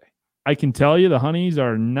next day. I can tell you the honeys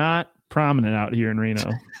are not prominent out here in Reno.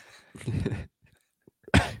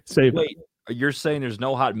 Wait, you're saying there's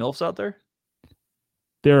no hot MILFs out there?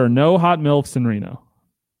 There are no hot MILFs in Reno.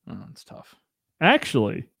 Oh, that's tough.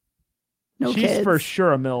 Actually, No she's kids. for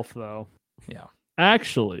sure a MILF, though. Yeah.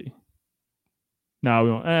 Actually, no,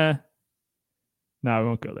 we won't. No, we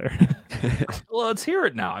won't go there. Well, let's hear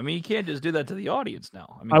it now. I mean, you can't just do that to the audience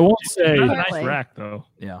now. I mean, I won't say. not Nice like- rack, though.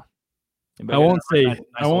 Yeah. I won't say. Nice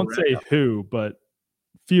I won't little say rack. who, but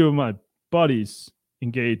a few of my buddies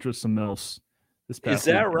engaged with some MILFs this past Is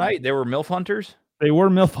that weekend. right? They were MILF hunters? They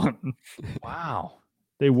were MILF hunting. Wow.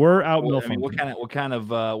 They were out Well, MILF I mean, hunting. what kind of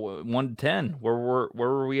 1 to 10? Where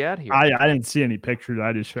were we at here? I didn't see any pictures.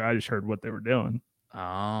 I just heard what they were doing.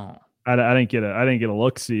 Oh, I didn't get a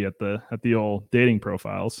look see at the old dating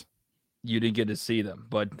profiles. you didn't get to see them,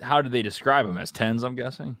 but how did they describe them? As 10s, I'm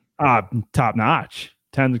guessing. Top notch,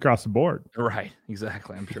 10s across the board. Right.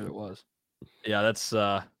 Exactly. I'm sure it was. Yeah,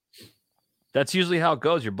 that's usually how it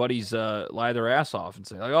goes. Your buddies lie their ass off and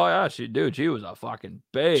say, like, "Oh yeah, she was a fucking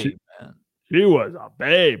babe, man." She was a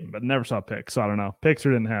babe, but never saw pics. So I don't know. Pics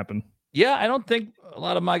didn't happen. Yeah, I don't think a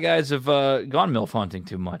lot of my guys have gone MILF hunting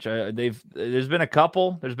too much. There's been a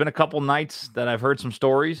couple nights that I've heard some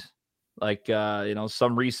stories, like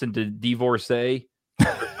some recent divorcee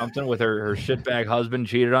or something with her shitbag husband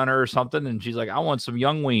cheated on her or something, and she's like, "I want some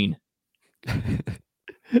young ween."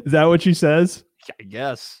 Is that what she says? I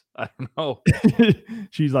guess I don't know.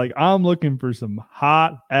 She's like, I'm looking for some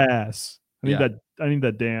hot ass. I need Yeah.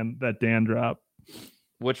 that Dan drop.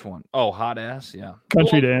 Which one? Oh, hot ass. Yeah,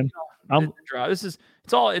 Country Well, Dan. I'm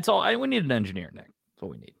It's all. We need an engineer, Nick. That's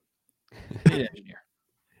what we need. We need an engineer.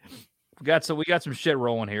 We got some shit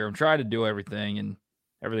rolling here. I'm trying to do everything, and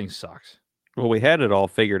everything sucks. Well, we had it all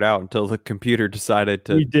figured out until the computer decided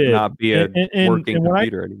to We did. not be a And working when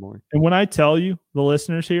computer anymore. And when I tell you, the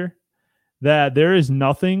listeners here, that there is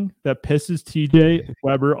nothing that pisses TJ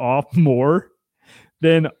Weber off more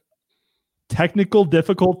than technical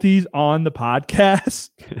difficulties on the podcast.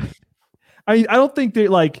 I don't think that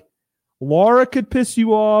like Laura could piss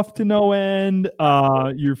you off to no end.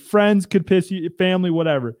 Your friends could piss you, family,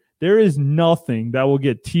 whatever. There is nothing that will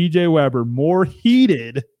get TJ Weber more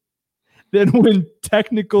heated than when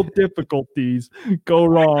technical difficulties go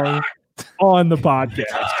wrong on the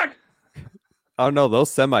podcast. Oh no, those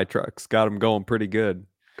semi trucks got him going pretty good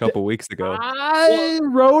a couple weeks ago.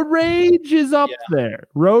 Road Rage is up there.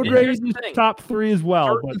 Road And Rage here's the is thing. top 3 as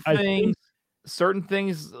well. But Certain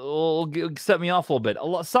things will set me off a little bit.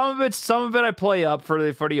 Some of it I play up for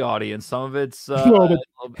the audience. Some of it's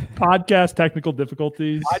podcast technical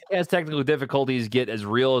difficulties. podcast technical difficulties get as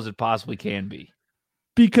real as it possibly can be.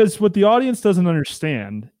 Because what the audience doesn't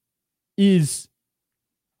understand is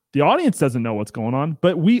the audience doesn't know what's going on,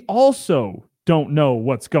 but we also don't know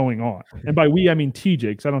what's going on. And by we, I mean TJ,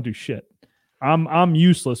 because I don't do shit. I'm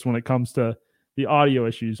useless when it comes to the audio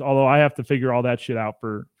issues, although I have to figure all that shit out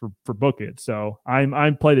for Book It. So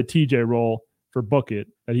I play the TJ role for Book It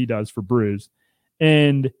that he does for Brews.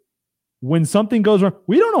 And when something goes wrong,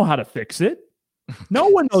 we don't know how to fix it. No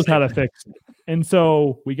one knows how to fix it. And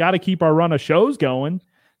so we got to keep our run of shows going.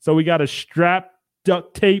 So we got to strap,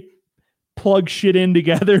 duct tape, plug shit in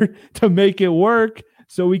together to make it work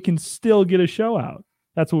so we can still get a show out.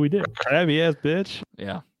 That's what we do. Crabby ass bitch.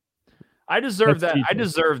 Yeah. I deserve That's that. TJ. I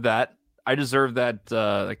deserve that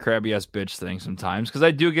the crabby ass bitch thing sometimes because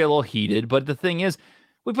I do get a little heated. But the thing is,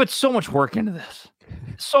 we put so much work into this.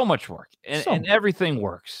 So much work. And everything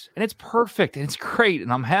works. And it's perfect. And it's great.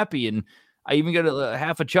 And I'm happy. And I even get a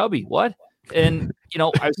half a chubby. What? And,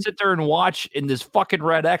 I sit there and watch, and this fucking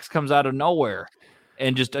Red X comes out of nowhere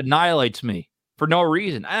and just annihilates me for no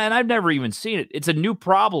reason. And I've never even seen it. It's a new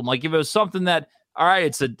problem. Like if it was something that, all right,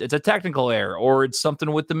 it's a technical error, or it's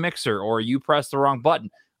something with the mixer, or you press the wrong button,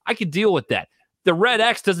 I could deal with that. The Red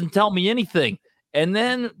X doesn't tell me anything. And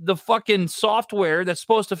then the fucking software that's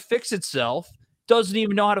supposed to fix itself doesn't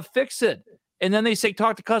even know how to fix it. And then they say,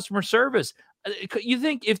 talk to customer service. You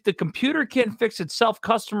think if the computer can't fix itself,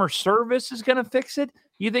 customer service is going to fix it?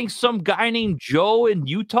 You think some guy named Joe in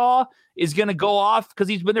Utah is going to go off because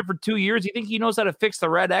he's been there for 2 years? You think he knows how to fix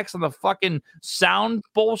the Red X on the fucking sound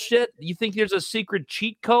bullshit? You think there's a secret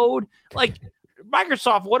cheat code? Like,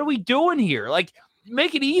 Microsoft, what are we doing here? Like,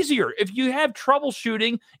 make it easier. If you have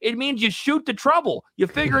troubleshooting, it means you shoot the trouble. You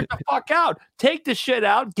figure it the fuck out. Take the shit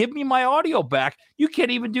out. Give me my audio back. You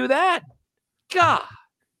can't even do that. God.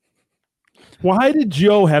 Why did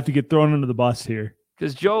Joe have to get thrown under the bus here?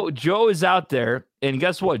 Because Joe is out there, and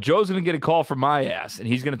guess what? Joe's gonna get a call from my ass, and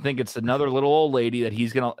he's gonna think it's another little old lady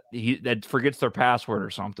that that forgets their password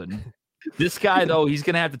or something. This guy though, he's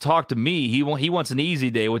gonna have to talk to me. He wants an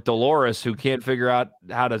easy day with Dolores, who can't figure out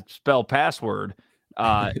how to spell password.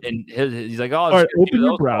 And he's like, "Oh, all right, open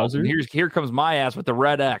your browser." And here comes my ass with the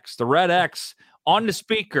Red X on the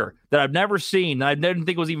speaker that I've never seen. I didn't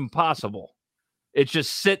think was even possible. It's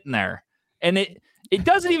just sitting there. And it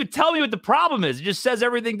doesn't even tell me what the problem is. It just says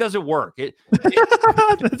everything doesn't work. It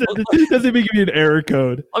doesn't even give you an error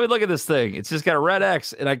code. Let me look at this thing. It's just got a Red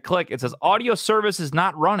X, and I click. It says audio service is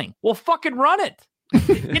not running. Well, fucking run it.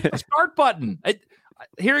 Hit the start button.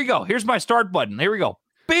 Here we go. Here's my start button. Here we go.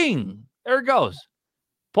 Bing. There it goes.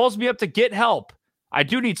 Pulls me up to get help. I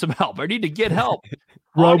do need some help. I need to get help.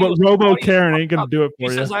 Robo Karen ain't going to do it for you.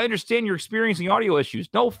 He says, I understand you're experiencing audio issues.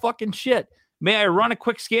 No fucking shit. May I run a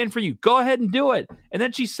quick scan for you? Go ahead and do it. And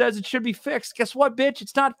then she says it should be fixed. Guess what, bitch?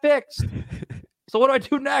 It's not fixed. So what do I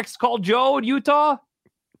do next? Call Joe in Utah?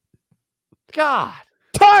 God.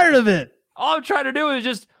 Tired of it. All I'm trying to do is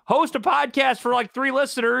just host a podcast for like 3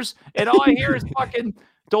 listeners, and all I hear is fucking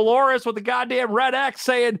Dolores with the goddamn Red X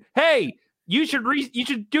saying, hey, you should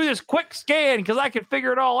do this quick scan because I can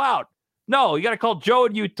figure it all out. No, you got to call Joe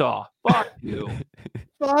in Utah. Fuck you.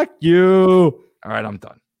 Fuck you. All right, I'm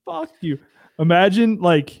done. Fuck you. Imagine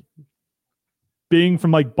like being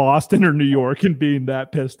from like Boston or New York and being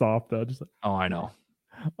that pissed off though. Just like, oh, I know.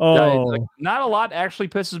 Oh, like, not a lot actually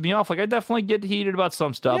pisses me off. Like I definitely get heated about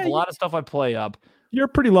some stuff. Yeah, a lot of stuff I play up. You're a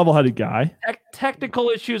pretty level-headed guy. Technical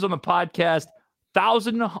issues on the podcast,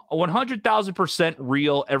 100,000%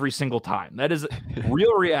 real every single time. That is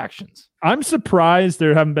real reactions. I'm surprised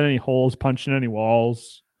there haven't been any holes punched in any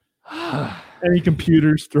walls, any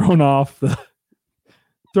computers thrown into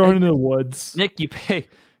the woods. Nick, you pay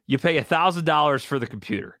 $1,000 for the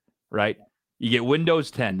computer, right? You get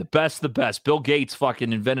Windows 10, the best. Bill Gates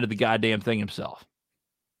fucking invented the goddamn thing himself.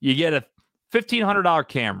 You get $1,500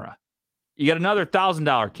 camera. You get another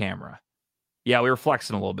 $1,000 camera. Yeah, we were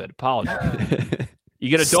flexing a little bit. Apologize. You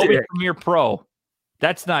get Adobe Premiere Pro.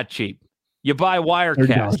 That's not cheap. You buy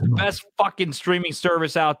Wirecast, the best fucking streaming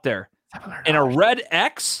service out there. And a Red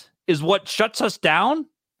X is what shuts us down?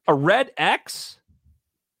 A Red X?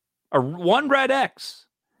 One Red X.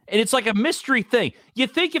 And it's like a mystery thing. You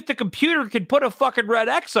think if the computer could put a fucking Red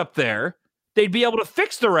X up there, they'd be able to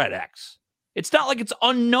fix the Red X. It's not like it's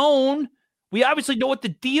unknown. We obviously know what the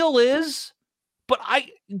deal is, but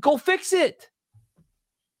go fix it.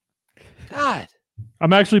 God.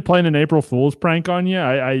 I'm actually playing an April Fool's prank on you.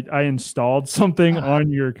 I installed something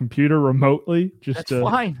on your computer remotely. That's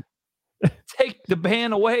fine. Take the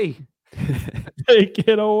ban away. Take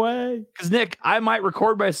it away. Because, Nick, I might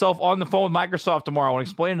record myself on the phone with Microsoft tomorrow and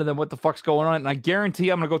explain to them what the fuck's going on. And I guarantee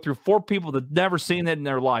I'm going to go through 4 people that never seen that in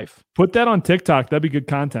their life. Put that on TikTok. That'd be good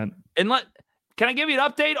content. And can I give you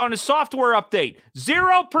an update on a software update?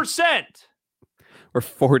 0%. We're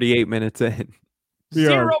 48 minutes in.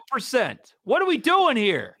 0%. What are we doing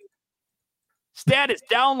here? Status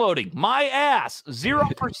downloading. My ass.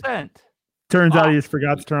 0%. Turns out he just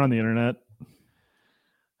forgot to turn on the internet.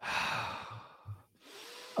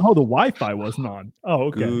 Oh, the Wi-Fi wasn't on. Oh,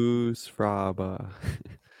 okay. Goose Fraba.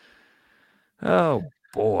 Oh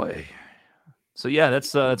boy. So yeah,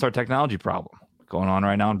 that's our technology problem going on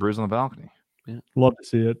right now in Brews on the Balcony. Yeah. Love to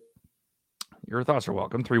see it. Your thoughts are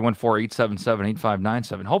welcome.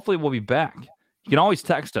 314-877-8597. Hopefully we'll be back. You can always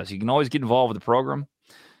text us. You can always get involved with the program.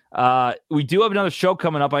 We do have another show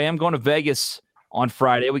coming up. I am going to Vegas on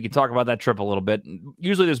Friday. We can talk about that trip a little bit.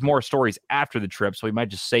 Usually there's more stories after the trip, so we might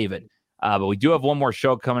just save it. But we do have one more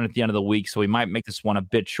show coming at the end of the week, so we might make this one a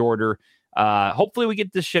bit shorter. Hopefully we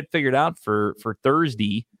get this shit figured out for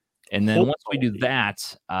Thursday. And then once we do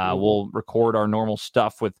that, we'll record our normal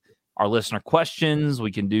stuff with our listener questions.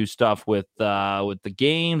 We can do stuff with the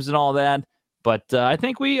games and all that. But I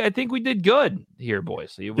think we did good here,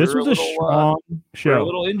 boys. So this was a strong show. We're a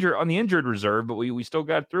little injured on the injured reserve, but we still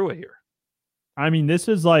got through it here. I mean, this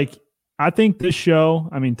is like, I think this show,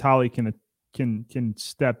 I mean, Tolly can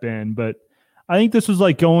step in, but I think this was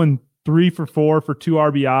like going 3 for 4 for 2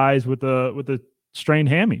 RBIs with a strained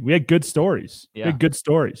hammy. We had good stories. Yeah. We had good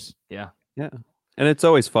stories. Yeah. Yeah. And it's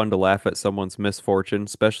always fun to laugh at someone's misfortune,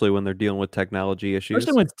 especially when they're dealing with technology issues.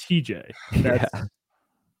 Especially with TJ. Yeah.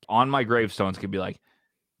 On my gravestones could be like,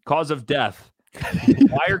 cause of death,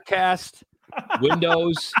 Wirecast,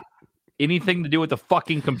 Windows, anything to do with the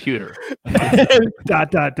fucking computer. ...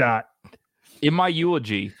 In my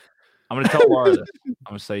eulogy, I'm going to tell Laura this. I'm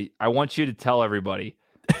going to say, I want you to tell everybody,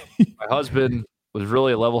 my husband was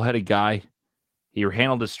really a level-headed guy. He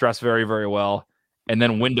handled his stress very, very well. And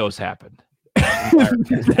then Windows happened. and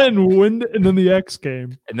then the X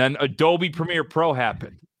came. And then Adobe Premiere Pro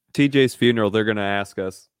happened. TJ's funeral, they're going to ask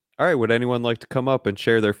us, all right, would anyone like to come up and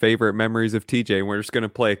share their favorite memories of TJ? And we're just going to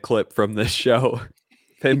play a clip from this show.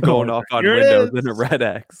 Him going off on Windows in a Red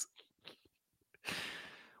X.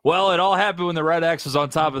 Well, it all happened when the Red X was on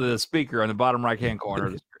top of the speaker on the bottom right-hand corner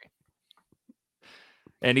of the screen.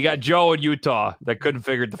 And you got Joe in Utah that couldn't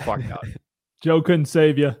figure it the fuck out. Joe couldn't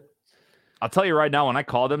save you. I'll tell you right now, when I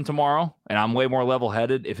call him tomorrow, and I'm way more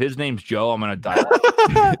level-headed, if his name's Joe, I'm going to die.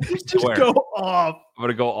 Just go off. I'm going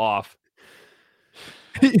to go off.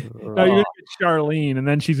 No, you're going to get Charlene, and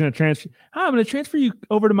then she's going to transfer. Hi, I'm going to transfer you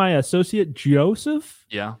over to my associate, Joseph.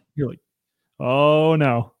 Yeah. You're like, oh,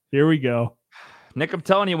 no. Here we go. Nick, I'm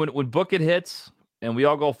telling you, when Book It hits, and we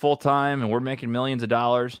all go full-time, and we're making millions of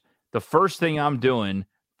dollars, the first thing I'm doing,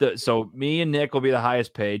 so me and Nick will be the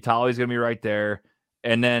highest paid. Tolly's going to be right there.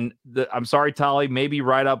 And then, I'm sorry, Tolly, maybe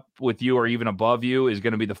right up with you or even above you is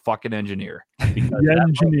going to be the fucking engineer. The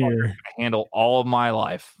engineer. Handle all of my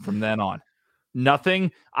life from then on.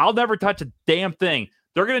 Nothing. I'll never touch a damn thing.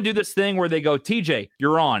 They're going to do this thing where they go, TJ,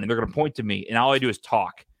 you're on. And they're going to point to me. And all I do is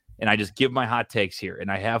talk. And I just give my hot takes here.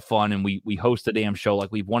 And I have fun. And we host a damn show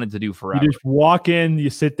like we've wanted to do forever. You just walk in,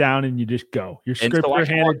 you sit down, and you just go. Your script are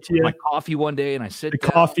handed to you. My coffee one day, and I sit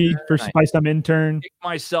down. Coffee for Spice Time intern. Pick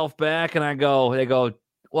myself back, and they go,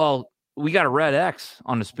 well, we got a Red X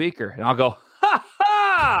on the speaker. And I'll go, ha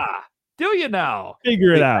ha! Do you now?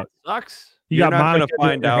 Figure it out. Sucks. You're not going to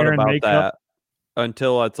find out about that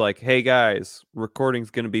until it's like, hey, guys,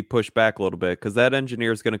 recording's going to be pushed back a little bit because that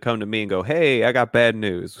engineer is going to come to me and go, hey, I got bad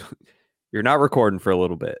news. You're not recording for a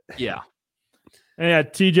little bit. Yeah. And yeah,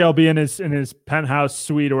 TJ will be in his penthouse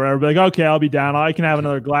suite or whatever. Be like, okay, I'll be down. I can have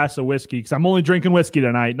another glass of whiskey because I'm only drinking whiskey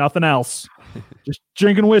tonight. Nothing else. Just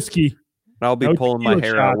drinking whiskey. I'll be pulling my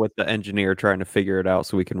hair out with the engineer trying to figure it out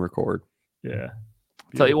so we can record. Yeah.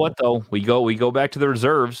 Tell you what, though, we go back to the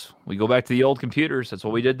reserves. We go back to the old computers. That's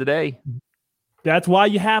what we did today. That's why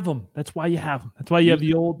you have them. That's why you have them. That's why you have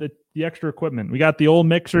the extra equipment. We got the old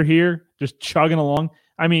mixer here, just chugging along.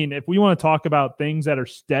 I mean, if we want to talk about things that are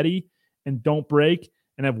steady and don't break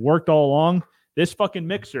and have worked all along, this fucking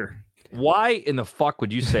mixer. Why in the fuck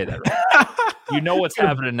would you say that? Right? You know what's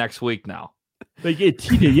happening next week now. Like,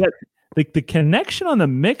 TJ, the connection on the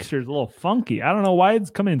mixer is a little funky. I don't know why it's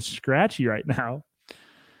coming in scratchy right now.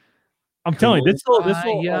 I'm telling you, this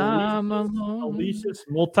Alesis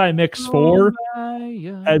Multi-Mix 4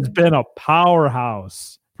 has been a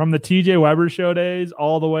powerhouse from the TJ Weber show days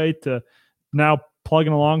all the way to now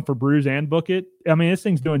plugging along for Brews and Book It. I mean, this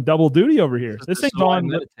thing's doing double duty over here. This thing's on.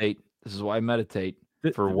 Meditate. This is why I meditate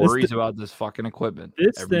for worries about this fucking equipment.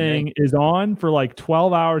 This thing is on for like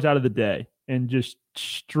 12 hours out of the day and just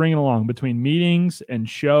stringing along between meetings and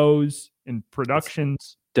shows and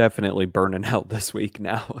productions. Definitely burning out this week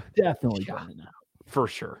now. Definitely burning out. For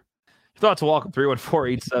sure. Thoughts, welcome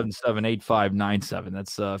 314-877-8597.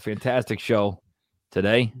 That's a fantastic show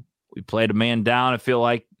today. We played a man down, I feel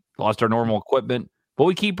like. Lost our normal equipment, but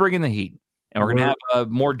we keep bringing the heat. And we're going to have a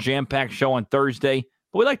more jam-packed show on Thursday.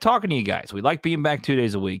 But we like talking to you guys. We like being back 2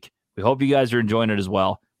 days a week. We hope you guys are enjoying it as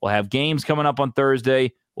well. We'll have games coming up on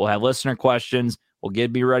Thursday. We'll have listener questions. We'll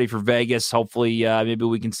be ready for Vegas. Hopefully, maybe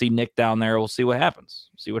we can see Nick down there. We'll see what happens.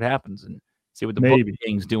 See what happens and see what the Booking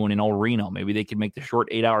Kings doing in old Reno. Maybe they can make the short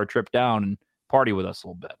 8-hour trip down and party with us a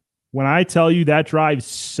little bit. When I tell you that drive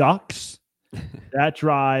sucks, that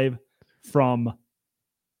drive from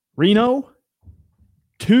Reno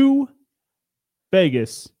to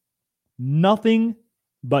Vegas, nothing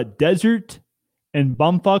but desert and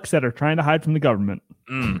bumfucks that are trying to hide from the government.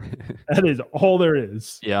 That is all there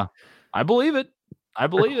is. Yeah, I believe it. I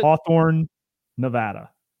believe it. Hawthorne,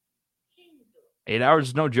 Nevada. 8 hours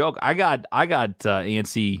is no joke. I got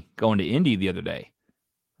antsy going to Indy the other day.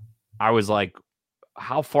 I was like,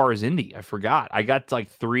 how far is Indy? I forgot. I got to like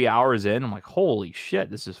 3 hours in. I'm like, holy shit,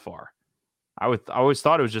 this is far. I always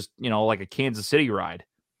thought it was just, like a Kansas City ride.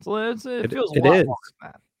 So it feels a lot longer than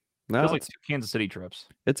that. No, it feels like 2 Kansas City trips.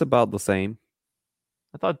 It's about the same.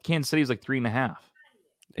 I thought Kansas City was like 3.5.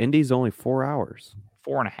 Indy's only 4 hours.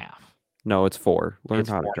 4.5. No, it's 4. Learn It's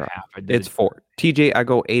how to 4.5. drive. I did It's 4. TJ, I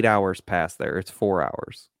go 8 hours past there. It's 4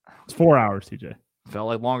 hours. It's 4 hours, TJ. Felt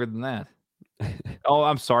like longer than that. Oh,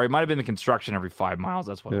 I'm sorry. It might have been the construction every 5 miles.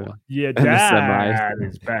 That's what it was. Yeah, the that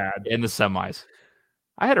is bad. In the semis.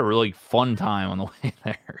 I had a really fun time on the way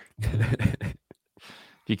there.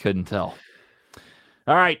 If you couldn't tell.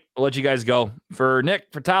 All right. I'll let you guys go. For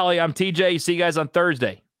Nick, for Tali, I'm TJ. See you guys on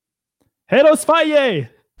Thursday. Hey, los Faye!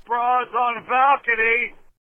 Bros on the balcony.